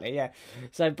 exactly, yeah.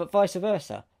 So, but vice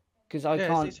versa. Because I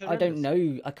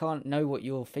can't know what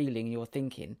you're feeling, you're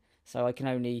thinking. So I can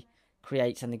only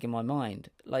create something in my mind.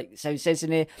 Like, so it says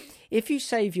in here, if you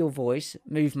save your voice,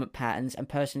 movement patterns, and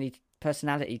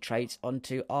personality traits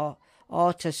onto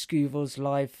Arta Scuval's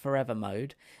Live Forever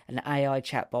mode, an AI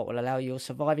chatbot will allow your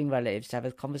surviving relatives to have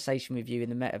a conversation with you in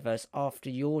the metaverse after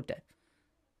your death.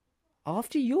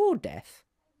 After your death?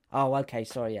 Oh, okay,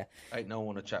 sorry, yeah. Ain't no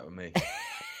one want to chat with me.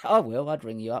 I will. I'd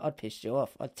ring you up. I'd piss you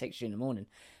off. I'd text you in the morning,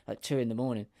 like 2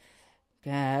 a.m.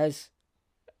 Guys,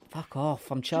 fuck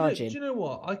off. I'm charging. Do you know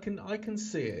what? I can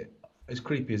see it, as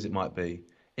creepy as it might be,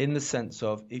 in the sense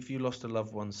of if you lost a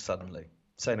loved one suddenly,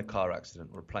 say in a car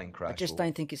accident or a plane crash. I just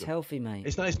don't think it's healthy, mate.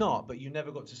 It's not. But you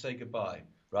never got to say goodbye,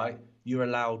 right? You're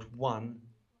allowed one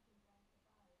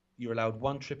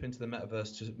trip into the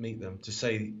metaverse to meet them, to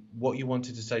say what you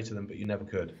wanted to say to them, but you never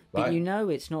could. Right? But you know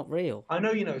it's not real. I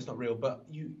know you know it's not real, but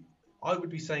I would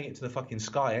be saying it to the fucking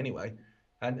sky anyway,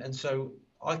 and so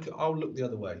I'll look the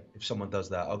other way if someone does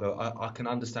that. I'll go. I can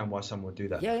understand why someone would do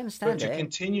that. Yeah, I understand. But to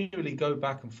continually go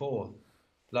back and forth,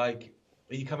 like,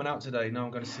 are you coming out today? No,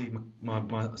 I'm going to see I'm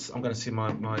going to see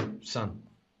my son.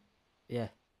 Yeah.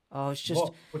 Oh, it's just.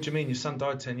 What do you mean? Your son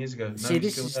died 10 years ago. No, see,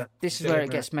 this is where it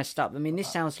gets messed up. I mean, this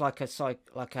sounds like a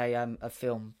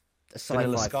film, a sci-fi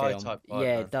film. Type vibe,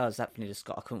 yeah, it does. That Vanilla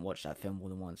Sky. I couldn't watch that film more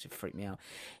than once. It freaked me out.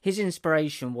 His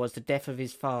inspiration was the death of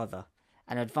his father.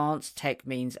 And advanced tech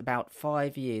means about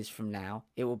 5 years from now,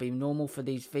 it will be normal for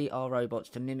these VR robots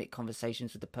to mimic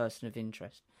conversations with the person of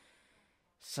interest.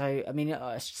 So, I mean,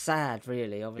 it's sad,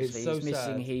 really. Obviously, he's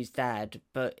missing his dad,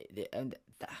 but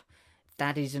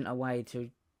that isn't a way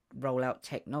to roll out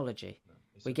technology.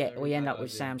 We end up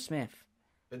with Sam Smith.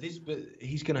 But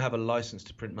he's going to have a license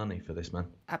to print money for this, man.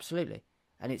 Absolutely,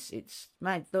 and it's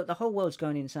man, the whole world's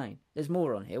going insane. There's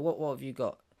more on here. What have you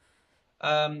got?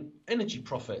 Energy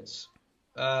profits.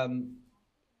 So,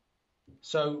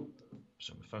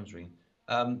 sorry, my phone's ringing.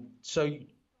 So,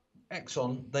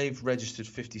 Exxon, they've registered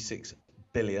 56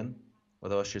 billion,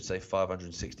 although I should say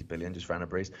 560 billion, just ran a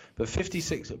breeze, but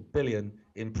 56 billion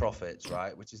in profits,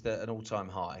 right, which is an all-time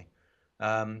high.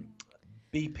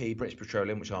 BP, British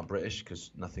Petroleum, which aren't British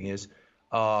because nothing is,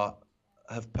 have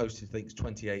posted, I think,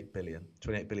 $28 billion,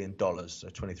 so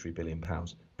 23 billion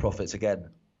pounds profits. Again,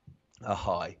 a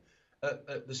high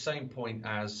at the same point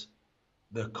as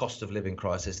the cost of living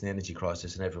crisis and the energy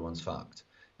crisis, and everyone's fucked.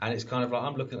 And it's kind of like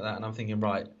I'm looking at that and I'm thinking,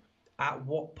 right, at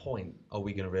what point are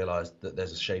we going to realise that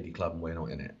there's a shady club and we're not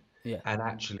in it? Yeah. And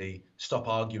actually stop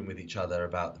arguing with each other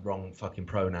about the wrong fucking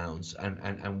pronouns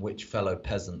and which fellow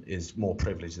peasant is more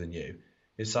privileged than you.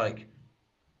 It's like,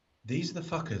 these are the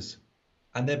fuckers,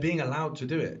 and they're being allowed to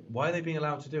do it. Why are they being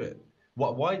allowed to do it?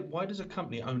 Why does a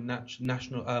company own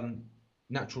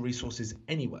natural resources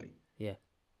anyway? Yeah.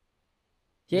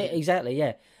 Yeah, exactly,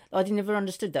 yeah. I never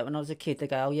understood that when I was a kid. They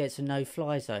go, oh yeah, it's a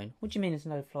no-fly zone. What do you mean it's a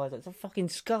no-fly zone? It's a fucking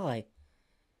sky.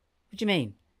 What do you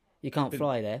mean? You can't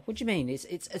fly there? What do you mean?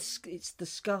 It's the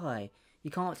sky.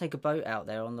 You can't take a boat out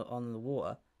there on the water.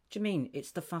 What do you mean?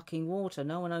 It's the fucking water.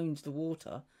 No one owns the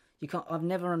water. You can't. I've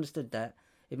never understood that.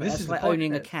 It's like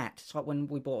owning a cat. It's like when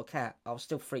we bought a cat. I was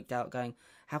still freaked out, going,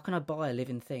 "How can I buy a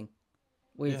living thing?"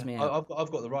 Weirds me out.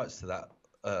 I've got the rights to that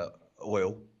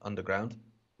oil underground.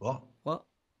 What?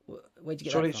 Where'd you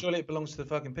get that from? Surely it belongs to the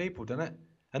fucking people, doesn't it?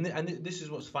 And this is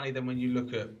what's funny. Then when you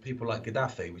look at people like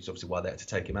Gaddafi, which is obviously why they had to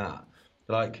take him out,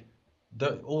 like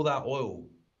all that oil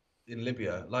in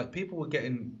Libya, like people were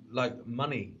getting like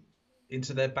money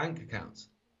into their bank accounts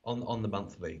on the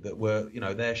monthly that were,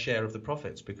 their share of the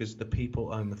profits because the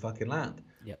people own the fucking land.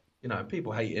 Yep.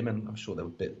 People hate him, and I'm sure there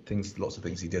were lots of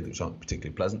things he did which aren't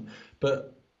particularly pleasant.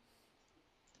 But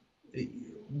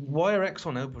why are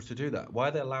Exxon able to do that? Why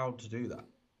are they allowed to do that?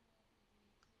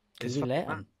 Because we let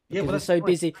them. Yeah, Because well, we're that's so the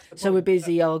point. busy, That's the so we're point.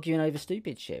 busy arguing over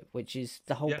stupid shit, which is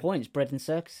the whole Yeah. point. It's bread and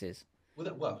circuses.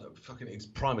 Well, fucking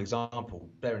prime example.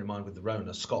 Bearing in mind with the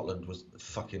Rona, Scotland was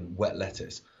fucking wet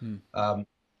lettuce.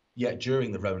 Yet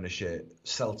during the Rona shit,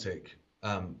 Celtic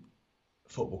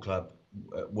Football Club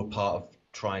were part of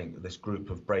trying this group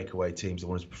of breakaway teams that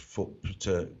wanted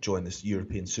to join this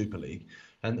European Super League,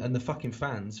 and the fucking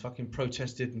fans fucking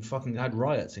protested and fucking had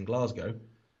riots in Glasgow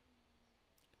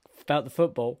About the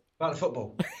football. about the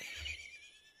football.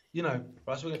 You know,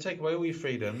 right, so we're going to take away all your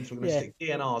freedoms. We're going to stick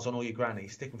DNRs on all your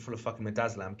grannies, stick them full of fucking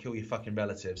midazolam, kill your fucking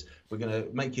relatives. We're going to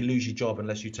make you lose your job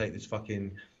unless you take this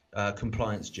fucking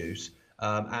compliance juice.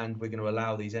 And we're going to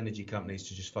allow these energy companies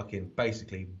to just fucking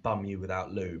basically bum you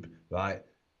without lube, right?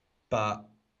 And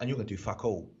you're going to do fuck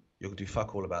all. You're going to do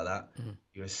fuck all about that.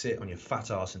 You're going to sit on your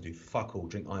fat ass and do fuck all,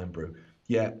 drink iron brew.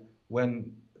 Yeah,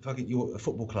 when fucking your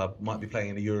football club might be playing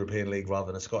in a European league rather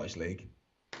than a Scottish league,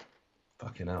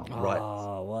 fucking hell, right?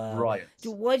 Oh, wow. Riots.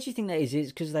 Why do you think that is?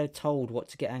 It's because they're told what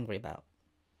to get angry about.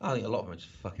 I think a lot of them are just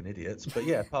fucking idiots. But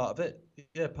yeah, part of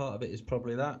it is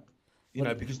probably that. You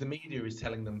know, because the media is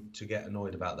telling them to get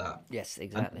annoyed about that. Yes,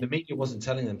 exactly. And the media wasn't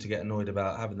telling them to get annoyed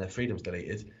about having their freedoms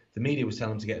deleted. The media was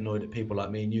telling them to get annoyed at people like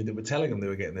me and you that were telling them they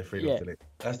were getting their freedoms deleted.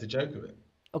 That's the joke of it.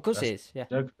 Of course it is, yeah.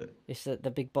 The joke of it. It's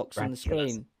the big box on the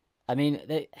Ridiculous. screen. I mean,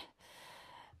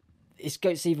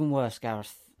 it's even worse,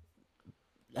 Gareth.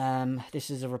 This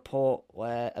is a report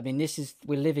where, I mean,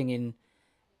 we're living in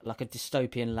like a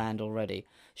dystopian land already.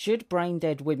 Should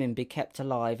brain-dead women be kept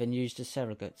alive and used as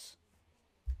surrogates?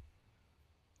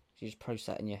 You just process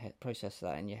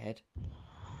that in your head.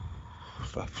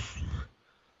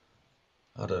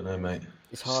 I don't know, mate.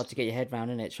 It's hard to get your head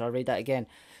round, isn't it? Shall I read that again?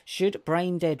 Should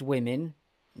brain-dead women,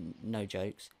 no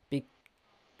jokes,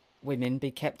 women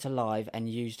be kept alive and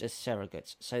used as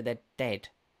surrogates? So they're dead.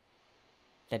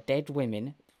 They're dead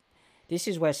women. This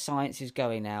is where science is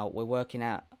going now. We're working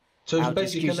out. So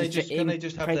basically, can they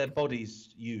just have their bodies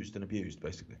used and abused,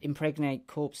 basically? Impregnate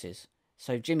corpses.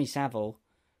 So Jimmy Savile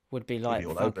would be like,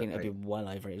 all fucking, over it, it'd be well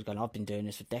over it. He's going, I've been doing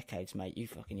this for decades, mate. You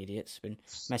fucking idiots. Been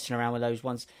messing around with those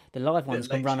ones. The live ones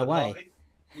can run away.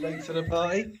 Late to the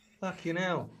party? Fucking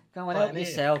hell. Go and help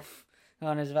yourself.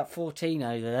 Oh, there's about 14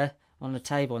 over there on the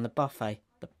table on the buffet.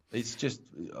 It's just,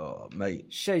 oh, mate.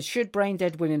 So should brain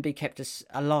dead women be kept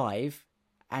alive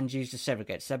and used as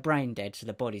surrogates? They're brain dead, so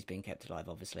the body's being kept alive,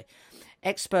 obviously.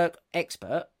 Expert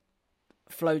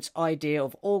floats idea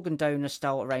of organ donor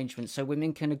style arrangements so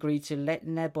women can agree to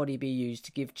letting their body be used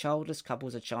to give childless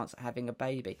couples a chance at having a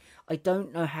baby. I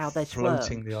don't know how they're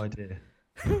floating the idea.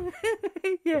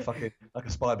 Yeah. Fucking like a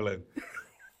spy balloon.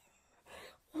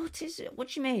 What is it? What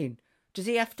do you mean? Does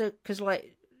he have to? Because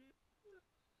like,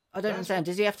 I don't understand.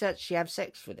 Does he have to actually have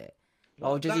sex with it,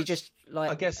 or does he just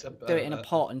like, I guess, do it in a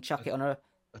pot and chuck it on her,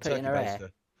 put it in her hair?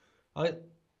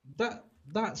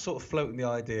 That sort of floating the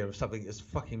idea of something as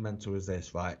fucking mental as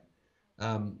this, right?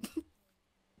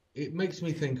 It makes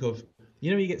me think of,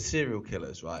 you get serial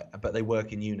killers, right? But they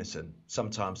work in unison.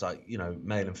 Sometimes, like,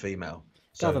 male and female.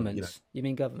 So, governments. You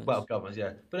mean governments? Well, governments,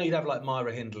 yeah. But no, you'd have like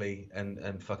Myra Hindley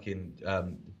and fucking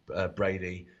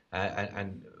Brady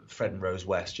and Fred and Rose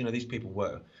West. These people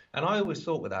work. And I always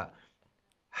thought with that,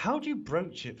 how do you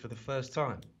broach it for the first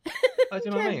time? Do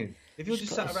you know what I mean? If you're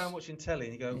just sat around watching telly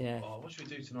and you go, oh, what should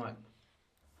we do tonight?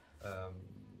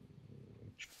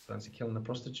 Fancy killing a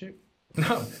prostitute?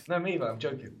 No, me, but I'm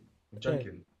joking.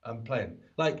 I'm playing.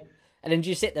 Like, and then do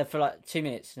you sit there for like 2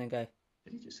 minutes and then go,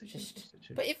 did he just say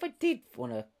prostitute? But if I did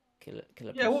want to kill a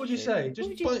prostitute, yeah, what would you say?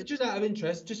 Just out of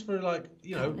interest, just for like,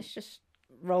 let's just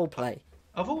role play.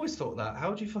 I've always thought that. How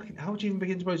would you even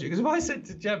begin to broach it? Because if I said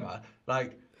to Gemma,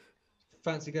 like,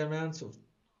 fancy going around sort of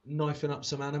knifing up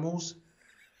some animals,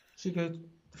 she'd go,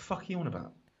 the fuck are you on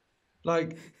about?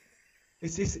 Like,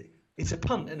 it's a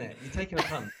punt, isn't it? You're taking a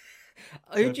punt.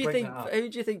 Who do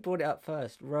you think brought it up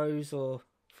first, Rose or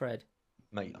Fred?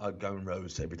 Mate, I'd go and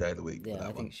Rose every day of the week. Yeah,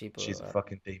 I think she's a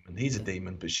fucking demon. He's a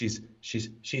demon, but she's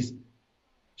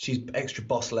extra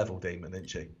boss level demon, isn't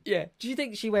she? Yeah. Do you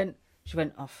think she went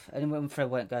off, and when Fred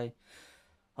went, go,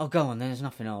 oh, go on, then there's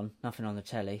nothing on the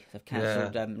telly. They've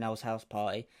cancelled Nell's house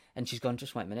party, and she's gone,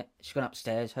 just wait a minute. She's gone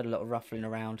upstairs, heard a lot of ruffling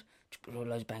around, all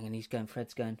those banging.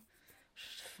 Fred's going,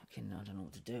 fucking, I don't know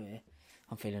what to do here.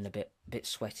 I'm feeling a bit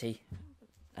sweaty.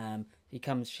 She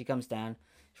comes down,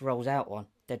 she rolls out one,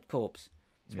 dead corpse.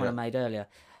 It's one I made earlier.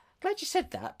 Glad you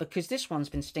said that, because this one's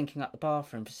been stinking up the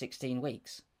bathroom for 16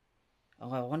 weeks.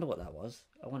 Oh, I wonder what that was.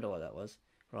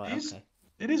 Right, okay.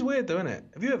 It is weird though, isn't it?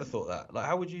 Have you ever thought that? Like,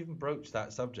 how would you even broach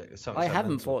that subject? I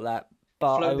haven't thought that,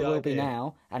 but I will be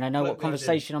now, and I know what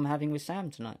conversation I'm having with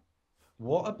Sam tonight.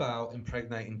 What about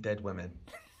impregnating dead women?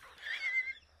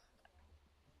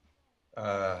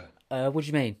 What do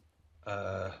you mean?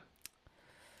 Uh,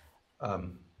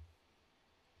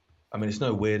 I mean, it's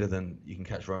no weirder than you can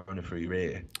catch Rona through your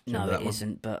ear. Do you No, remember it that one?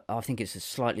 isn't, but I think it's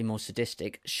slightly more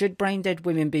sadistic. Should brain dead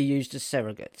women be used as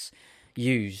surrogates?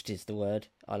 Used is the word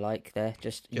I like there.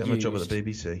 Just Get them a job at used. the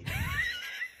BBC.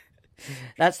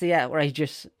 That's the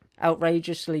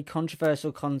outrageously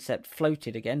controversial concept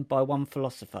floated again by one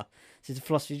philosopher. This is a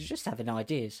philosopher just having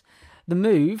ideas. The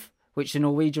move, which the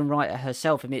Norwegian writer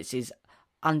herself admits is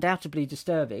undoubtedly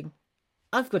disturbing.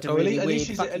 I've got a Oh, really at weird. least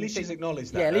she's fucking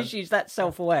acknowledged that. Yeah, at then. least she's that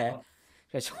self-aware.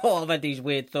 She goes, oh, I've had these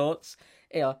weird thoughts.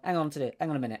 Here, hang on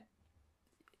a minute.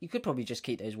 You could probably just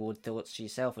keep those weird thoughts to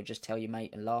yourself, or just tell your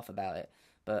mate and laugh about it,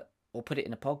 or put it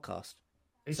in a podcast.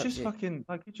 It's up just to you. fucking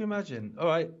like. Could you imagine? All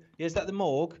right, yeah, is that the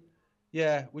morgue?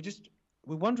 Yeah,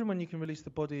 we're wondering when you can release the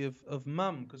body of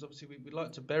Mum, because obviously we'd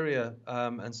like to bury her.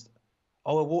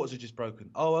 Our waters are just broken.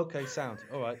 Oh, okay, sound.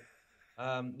 All right,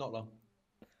 not long.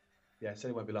 Yeah, said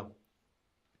it won't be long.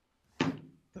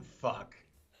 The fuck.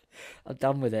 I'm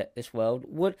done with it. This world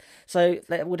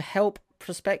that would help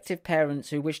prospective parents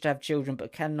who wish to have children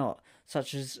but cannot,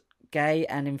 such as gay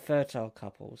and infertile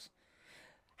couples.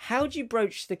 How do you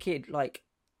broach the kid? Like,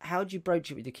 how do you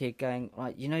broach it with the kid? Going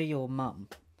like, you know, your mum.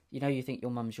 You know, you think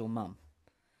your mum's your mum.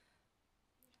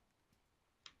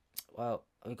 Well,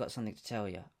 we've got something to tell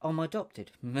you. Oh, I'm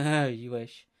adopted. No, you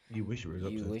wish. You wish you were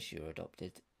adopted. You wish you were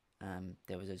adopted.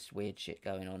 There was this weird shit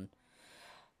going on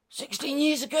 16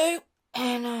 years ago,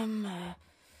 and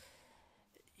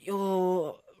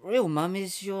your real mum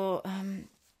is your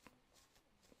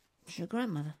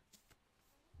grandmother.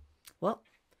 What?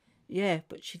 Yeah,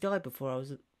 but she died before I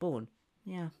was born.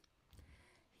 Yeah.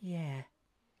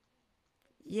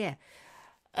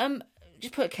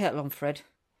 Just put a kettle on, Fred.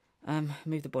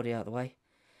 Move the body out of the way.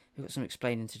 We've got some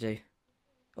explaining to do.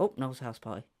 Oh, Noel's house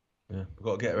party. Yeah, we've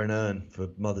got to get her an urn for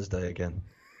Mother's Day again.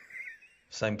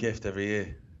 Same gift every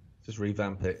year. Just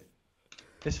revamp it.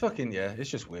 It's fucking, yeah, it's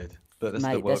just weird. But that's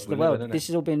Mate, the world that's we the live world. in, isn't This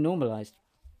is all being normalised.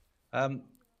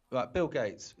 Right, Bill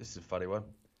Gates. This is a funny one.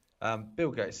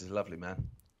 Bill Gates is a lovely man.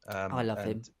 I love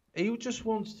him. He just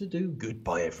wants to do good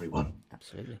by everyone.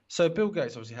 Absolutely. So Bill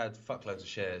Gates obviously had fuckloads of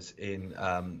shares in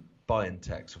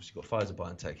BioNTech. So obviously got Pfizer,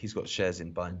 BioNTech. He's got shares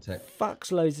in BioNTech.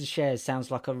 Fucks loads of shares sounds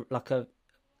like a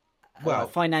Well,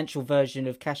 financial version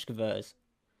of cash converters.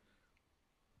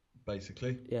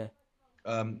 basically. Yeah.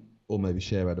 Or maybe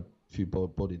Cher had a few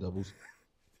body doubles.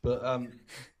 But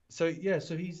so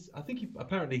I think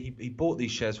he bought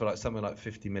these shares for like something like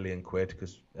 50 million quid,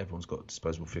 because everyone's got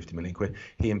disposable 50 million quid.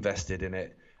 He invested in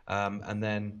it, and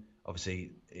then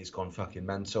obviously it's gone fucking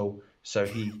mental. So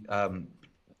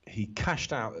he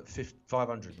cashed out at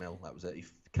 500 mil. That was it. He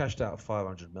cashed out at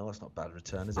 500 mil. That's not a bad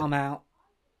return, is it? I'm out.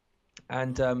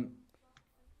 And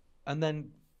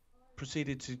then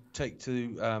proceeded to take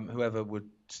to whoever would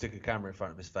stick a camera in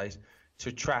front of his face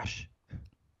to trash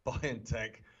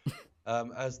BioNTech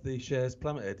as the shares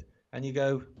plummeted. And you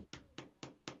go,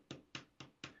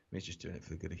 he's just doing it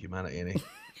for the good of humanity, and he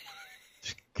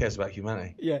just cares about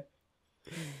humanity. Yeah.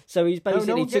 So he's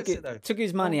basically one gets it, though. took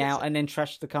his No one money gets out it. and then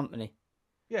trashed the company.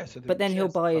 Yeah. So But then he'll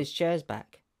buy his shares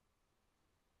back.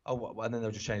 Oh, well, and then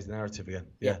they'll just change the narrative again.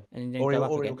 Yeah. And then Or go he'll-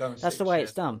 up or again. he'll go and That's stick the way shares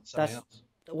it's done. in something That's else.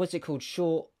 what's it called?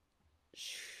 Short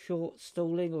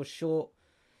stalling or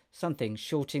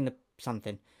shorting the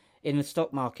something. In the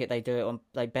stock market, they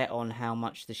bet on how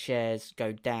much the shares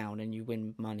go down, and you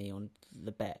win money on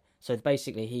the bet. So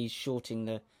basically, he's shorting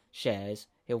the shares.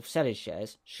 He'll sell his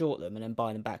shares, short them, and then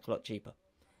buy them back a lot cheaper.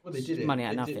 Well, they did it. Money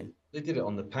out of They nothing. They did it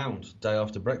on the pound day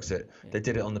after Brexit. Yeah. They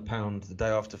did it on the pound the day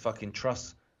after fucking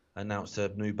Truss announced a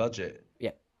new budget.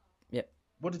 Yep.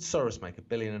 What did Soros make? $1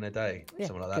 billion a day, Yeah,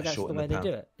 something like 'cause that. that's Short the in way the they pound.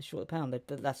 do it. They short the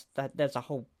pound. There's a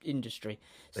whole industry.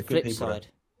 It's They're the good flip people, though. side.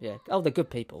 Yeah. Oh, they're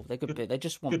good people. They're good people. They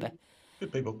just want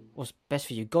Good people. what's best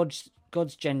for you. God's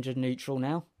gender neutral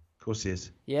now. Of course he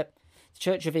is. Yep. The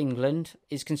Church of England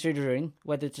is considering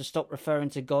whether to stop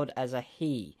referring to God as a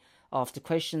he after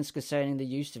questions concerning the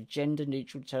use of gender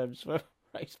neutral terms were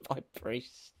raised by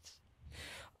priests.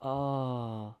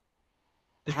 Ah.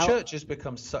 The church has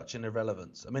become such an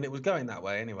irrelevance. I mean, it was going that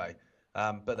way anyway,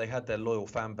 but they had their loyal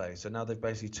fan base, so now they've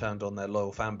basically turned on their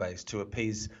loyal fan base to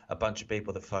appease a bunch of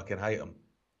people that fucking hate them.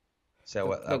 So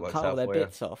that They'll works cut all out their for you.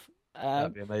 bits off.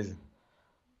 That'd be amazing.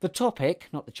 The topic,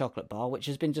 not the chocolate bar, which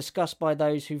has been discussed by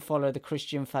those who follow the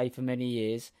Christian faith for many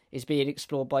years, is being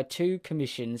explored by two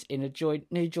commissions in a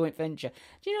new joint venture.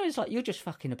 Do you know, it's like you're just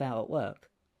fucking about at work.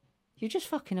 You're just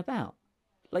fucking about.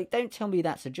 Like, don't tell me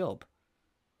that's a job.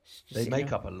 Just They sitting make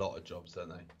there. up a lot of jobs, don't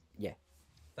they? Yeah,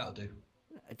 That'll do.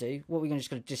 I do. What are we just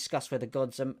going to discuss whether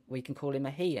God's we can call him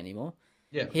a he anymore?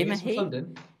 Yeah. Him get a some he?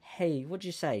 funding. hey, what'd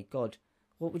you say, God?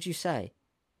 What would you say?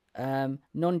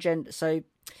 Non-gender. So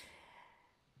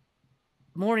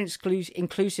more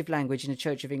inclusive language in the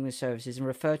Church of England services and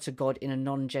refer to God in a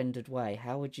non-gendered way.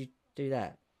 How would you do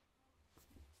that?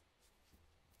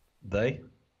 They,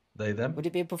 them. Would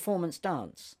it be a performance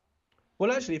dance?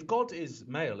 Well, actually, if God is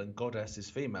male and goddess is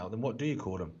female, then what do you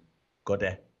call them?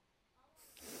 Godde.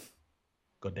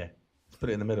 Godde. Let's put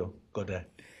it in the middle. Godde.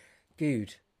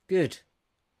 Good.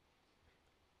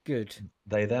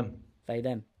 They, them. They,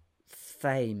 them.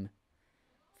 Fame.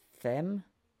 Them?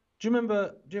 Do you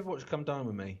ever watch Come Dine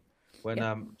With Me?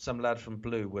 When some lad from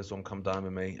Blue was on Come Dine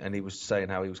With Me and he was saying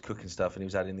how he was cooking stuff and he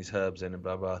was adding these herbs in and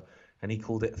blah, blah, and he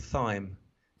called it thyme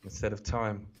instead of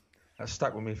thyme. That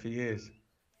stuck with me for years.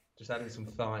 Just adding some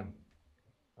thyme.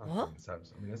 What?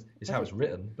 It's how it's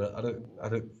written, but I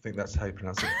don't think that's how you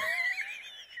pronounce it.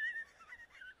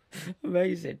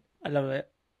 Amazing. I love it.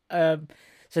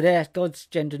 So there, God's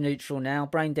gender neutral now.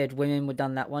 Brain Dead Women, we've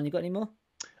done that one. You got any more?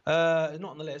 Not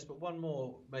on the list, but one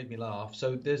more made me laugh.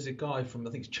 So there's a guy from,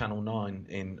 I think it's Channel 9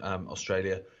 in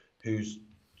Australia, who's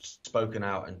spoken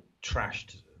out and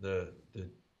trashed the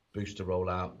booster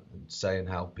rollout and saying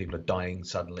how people are dying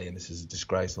suddenly and this is a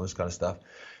disgrace and all this kind of stuff,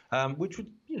 which would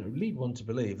lead one to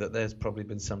believe that there's probably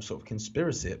been some sort of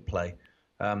conspiracy at play,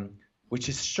 which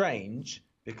is strange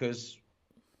because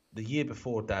the year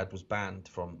before Dad was banned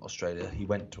from Australia, he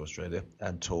went to Australia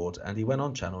and toured, and he went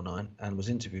on Channel 9 and was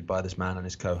interviewed by this man and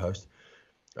his co-host,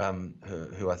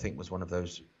 who I think was one of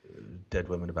those dead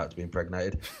women about to be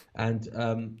impregnated, and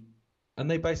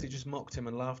they basically just mocked him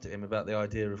and laughed at him about the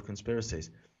idea of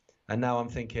conspiracies. And now I'm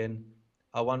thinking,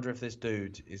 I wonder if this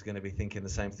dude is going to be thinking the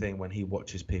same thing when he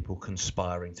watches people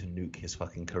conspiring to nuke his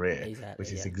fucking career,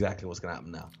 which is exactly what's going to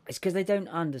happen now. It's because they don't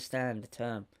understand the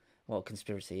term, what a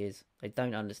conspiracy is. They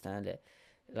don't understand it.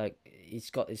 Like, it's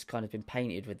kind of been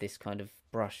painted with this kind of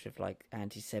brush of like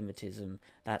anti-Semitism,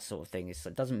 that sort of thing.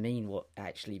 It doesn't mean what it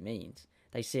actually means.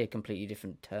 They see a completely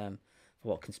different term for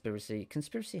what conspiracy.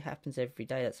 Conspiracy happens every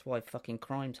day. That's why fucking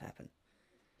crimes happen.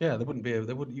 Yeah, you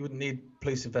wouldn't need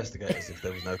police investigators if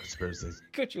there was no conspiracies.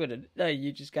 Good, you wouldn't. No,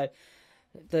 you just go.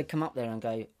 They come up there and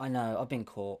go, I know, I've been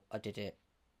caught. I did it.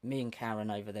 Me and Karen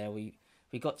over there, we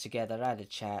got together, had a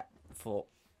chat, thought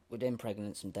we'd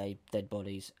impregnate some dead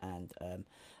bodies, and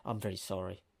I'm very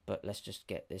sorry, but let's just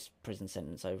get this prison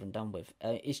sentence over and done with.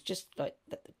 It's just like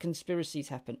conspiracies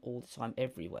happen all the time,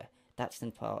 everywhere. That's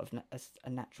then a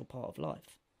natural part of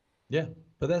life. Yeah,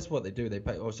 but that's what they do. They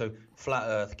pay also flat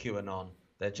Earth, QAnon.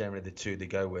 They're generally the two they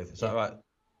go with. Is that right?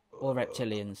 Or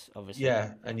reptilians, obviously.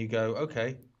 Yeah, and you go,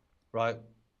 okay, right.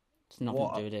 It's nothing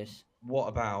to do with this. What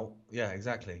about, yeah,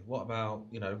 exactly. What about,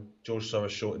 George Soros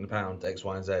shorting the pound, X,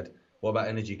 Y, and Z? What about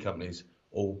energy companies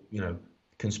all,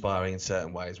 conspiring in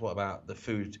certain ways? What about the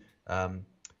food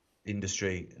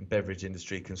industry and beverage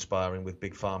industry conspiring with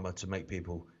Big Pharma to make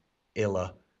people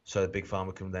iller so Big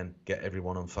Pharma can then get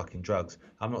everyone on fucking drugs?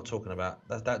 I'm not talking about,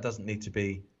 that doesn't need to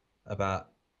be about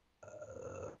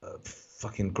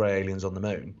fucking grey aliens on the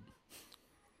moon.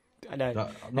 I know. No,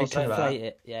 I'm not saying about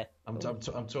it. Yeah. I'm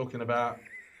talking about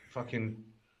fucking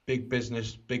big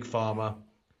business, big pharma,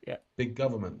 big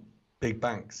government, big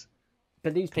banks.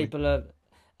 But these people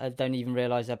don't even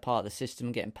realise they're part of the system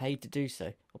and getting paid to do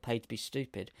so, or paid to be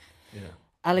stupid. Yeah.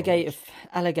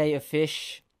 Alligator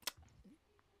fish.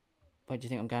 Where do you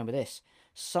think I'm going with this?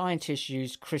 Scientists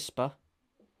use CRISPR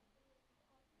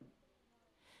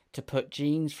to put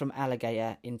genes from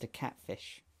alligator into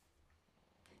catfish.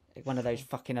 One of those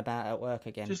fucking about at work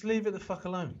again. Just leave it the fuck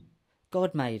alone.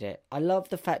 God made it. I love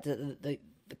the fact that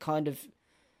the kind of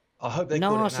I hope they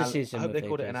narcissism. I hope they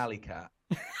called it an alley cat.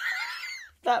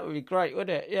 That would be great,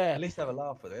 wouldn't it? Yeah. At least have a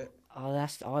laugh with it. Oh,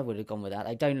 I would have gone with that.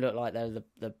 They don't look like they're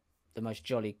the most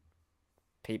jolly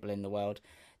people in the world.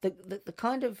 The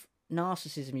kind of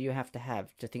narcissism you have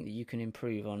to think that you can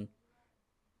improve on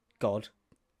God's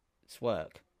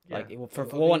work. Yeah. Like, for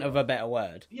want of a better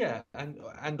word. Yeah,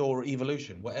 and or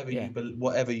evolution, whatever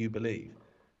you believe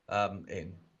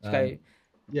in. So,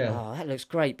 yeah. Oh, that looks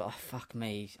great, but fuck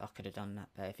me, I could have done that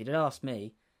better. If you'd asked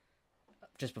me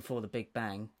just before the Big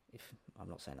Bang, if I'm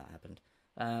not saying that happened,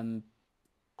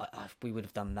 we would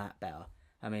have done that better.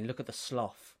 I mean, look at the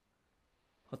sloth.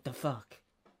 What the fuck?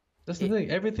 That's the thing.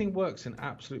 Everything works in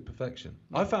absolute perfection.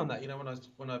 I found that,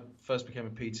 when I first became a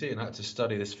PT and I had to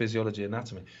study this physiology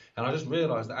anatomy, and I just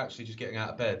realised that actually just getting out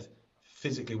of bed,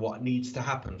 physically what needs to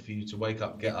happen for you to wake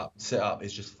up, get up, sit up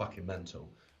is just fucking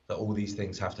mental. That all these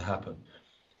things have to happen.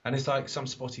 And it's like some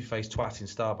spotty faced twat in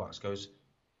Starbucks goes,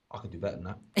 I can do better than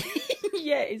that.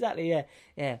 Yeah, exactly,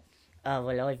 yeah. Oh,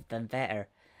 well, I've done better.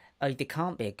 Oh, there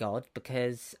can't be a God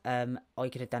because I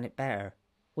could have done it better.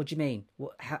 What do you mean?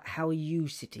 How are you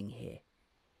sitting here?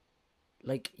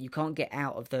 Like, you can't get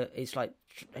out of the... It's like,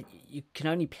 you can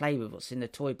only play with what's in the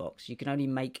toy box. You can only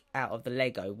make out of the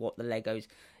Lego what the Lego's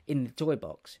in the toy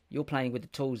box. You're playing with the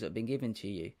tools that have been given to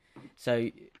you. So,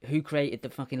 who created the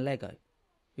fucking Lego?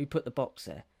 Who put the box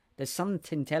there? There's some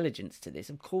intelligence to this.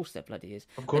 Of course there bloody is.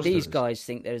 Of course but these there is. guys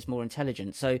think there's more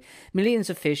intelligence. So, millions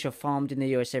of fish are farmed in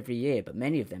the US every year, but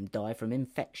many of them die from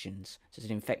infections. So it's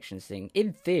an infections thing.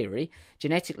 In theory,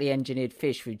 genetically engineered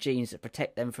fish with genes that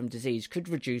protect them from disease could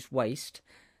reduce waste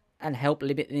and help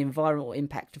limit the environmental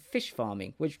impact of fish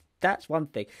farming, which that's one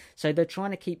thing. So they're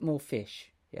trying to keep more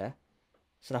fish, yeah?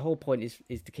 So the whole point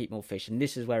is to keep more fish, and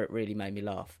this is where it really made me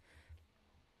laugh.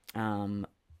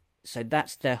 So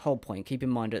that's their whole point. Keep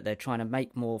in mind that they're trying to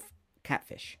make more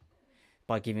catfish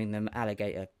by giving them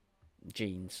alligator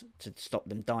genes to stop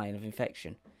them dying of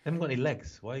infection. They haven't got any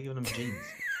legs. Why are you giving them jeans?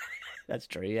 That's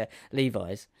true, yeah.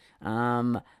 Levi's.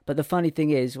 But the funny thing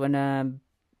is, when...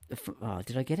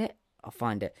 did I get it? I'll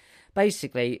find it.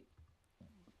 Basically,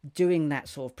 doing that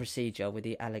sort of procedure with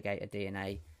the alligator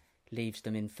DNA leaves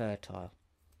them infertile.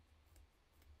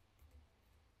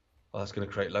 Well, that's going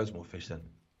to create loads more fish then.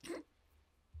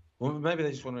 Well, maybe they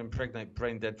just want to impregnate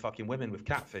brain-dead fucking women with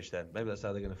catfish then. Maybe that's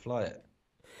how they're going to fly it.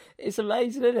 It's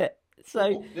amazing, isn't it? So...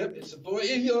 Oh, yep, it's a boy.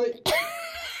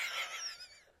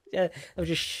 Yeah, they'll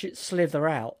just slither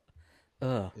out.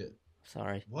 Ugh. Yeah.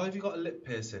 Sorry. Why have you got a lip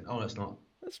piercing? Oh, no, it's not.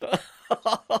 That's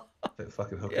not... Bit of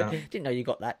fucking hook Yeah, out. didn't know you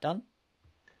got that done.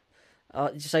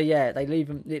 So yeah, they leave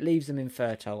them. It leaves them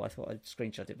infertile. I thought I'd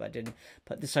screenshot it, but I didn't.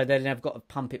 But so then they've got to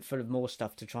pump it full of more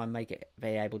stuff to try and make it be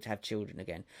able to have children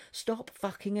again. Stop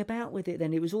fucking about with it.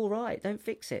 Then it was all right. Don't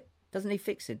fix it. Doesn't need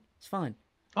fixing. It's fine.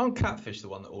 Aren't catfish the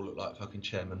one that all look like fucking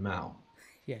Chairman Mao?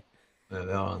 Yeah. Yeah,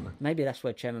 they are, aren't they? Maybe that's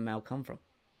where Chairman Mao come from.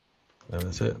 Yeah,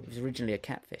 that's it. It was originally a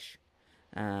catfish.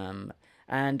 And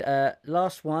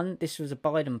last one. This was a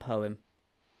Biden poem.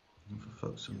 For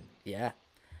fuck's sake. Yeah.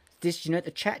 This, you know, the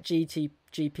Chat GPT,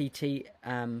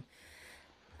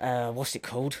 what's it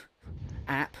called?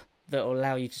 App that will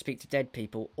allow you to speak to dead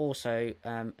people. Also,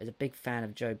 is a big fan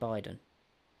of Joe Biden.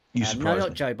 You No, surprised not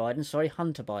me. Joe Biden. Sorry,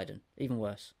 Hunter Biden. Even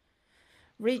worse.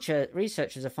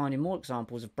 Researchers are finding more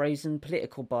examples of brazen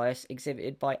political bias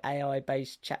exhibited by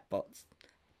AI-based chatbots.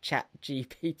 Chat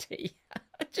GPT.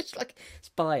 Just like, it's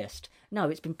biased. No,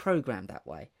 it's been programmed that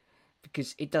way.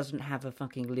 Because it doesn't have a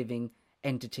fucking living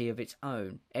entity of its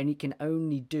own, and it can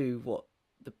only do what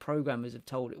the programmers have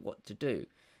told it what to do.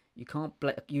 You can't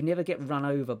you never get run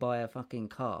over by a fucking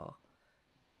car.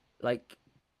 Like,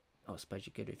 I suppose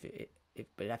you could but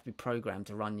it'd have to be programmed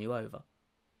to run you over.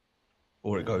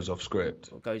 Or it goes off script.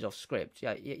 Or goes off script.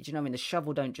 Yeah, do you know what I mean? The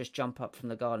shovel don't just jump up from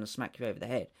the garden and smack you over the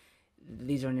head.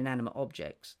 These are inanimate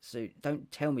objects, so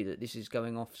don't tell me that this is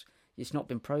going off. It's not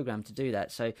been programmed to do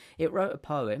that. So it wrote a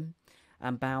poem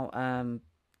about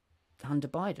Hunter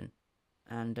Biden,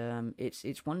 and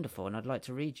it's wonderful, and I'd like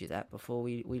to read you that before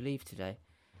we leave today.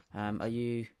 Are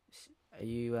you have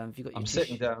you got your I'm tissue?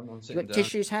 sitting down. I'm You sitting got down.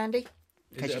 tissues handy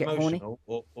in Is case it you get horny?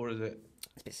 emotional or is it?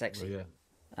 It's a bit sexy. Oh,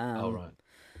 yeah. Oh, right.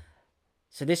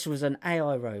 So this was an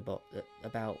AI robot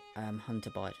about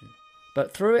Hunter Biden,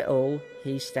 but through it all,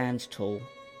 he stands tall,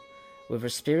 with a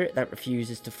spirit that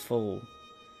refuses to fall.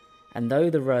 And though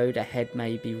the road ahead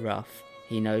may be rough,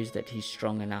 he knows that he's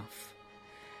strong enough.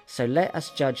 So let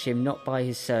us judge him not by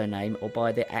his surname or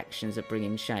by the actions that bring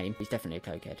him shame. He's definitely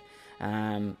a cokehead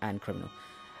and criminal.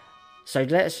 So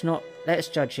let us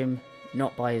judge him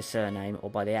not by his surname or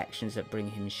by the actions that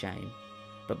bring him shame,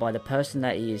 but by the person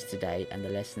that he is today and the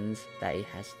lessons that he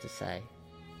has to say.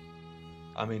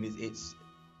 I mean,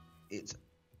 it's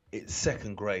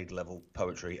second grade level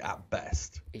poetry at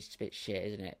best. It's a bit shit,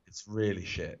 isn't it? It's really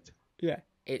shit. Yeah.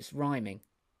 It's rhyming.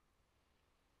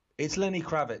 It's Lenny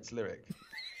Kravitz lyric.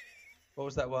 What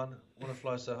was that one? Want to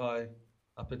fly so high,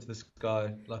 up into the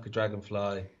sky, like a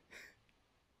dragonfly.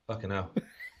 Fucking hell.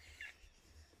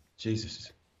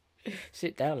 Jesus.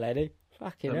 Sit down, Lenny.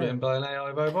 Fucking That hell. written by an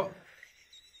AI robot?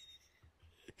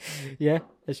 Yeah,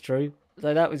 that's true.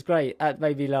 So that was great. That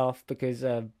made me laugh because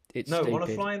it's No, stupid. want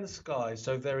to fly in the sky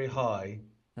so very high,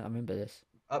 I remember this.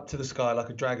 up to the sky like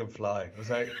a dragonfly. I was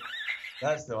like,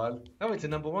 that's the one. That went to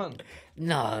 #1.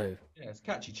 No. Yeah, it's a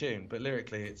catchy tune, but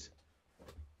lyrically it's...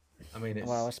 I mean, it's...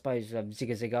 Well, I suppose Zigga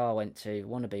Zigar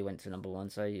Wannabe went to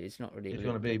 #1, so it's not really... If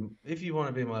you want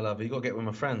to be my lover, you got to get with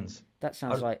my friends. That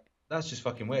sounds like... That's just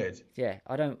fucking weird. Yeah,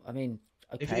 okay.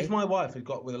 If my wife had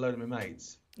got with a load of my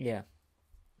mates, Yeah.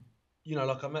 you know,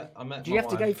 like I met Do you my have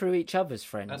to wife, go through each other's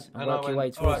friends and I work your way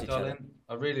went, towards all right, each darling, other?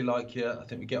 I really like you. I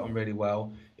think we get on really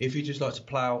well. If you just like to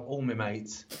plough all my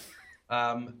mates,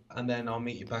 and then I'll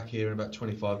meet you back here in about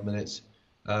 25 minutes.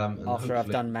 And After I've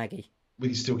hopefully done Maggie. we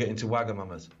can still get into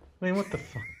Wagamama's. I mean, what the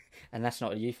fuck? And that's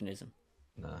not a euphemism.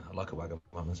 No, I like a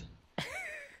Wagamama's.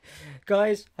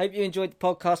 Guys, hope you enjoyed the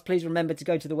podcast. Please remember to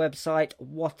go to the website,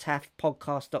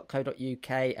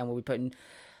 whatafpodcast.co.uk, and we'll be putting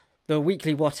the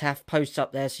weekly What Af posts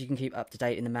up there so you can keep up to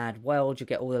date in the mad world. You'll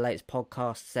get all the latest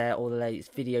podcasts there, all the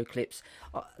latest video clips.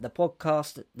 The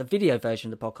video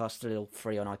version of the podcast is still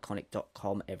free on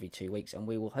iconic.com every 2 weeks, and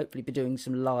we will hopefully be doing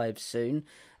some lives soon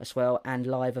as well, and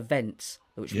live events,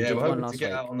 which we did we're one hoping last to get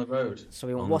week. out on the road. So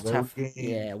we want On the road.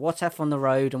 What Af on the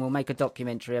road, and we'll make a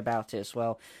documentary about it as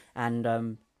well.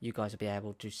 And you guys will be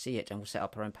able to see it, and we'll set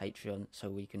up our own Patreon so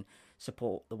we can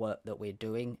support the work that we're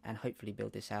doing and hopefully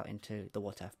build this out into the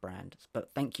What Af brand.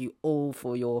 But thank you all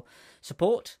for your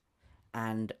support,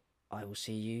 and I will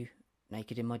see you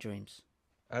naked in my dreams.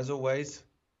 As always,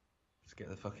 let's get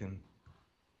the fucking,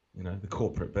 the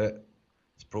corporate bit.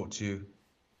 It's brought to you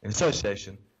in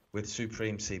association with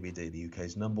Supreme CBD, the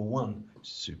UK's #1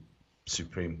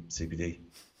 Supreme CBD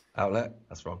outlet.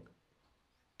 That's wrong.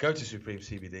 Go to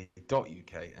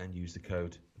supremecbd.uk and use the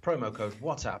promo code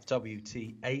WATAF,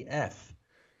 WTAF,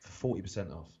 for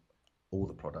 40% off all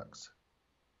the products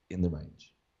in the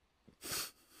range.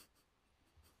 See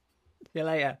you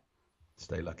later.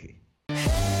 Stay lucky.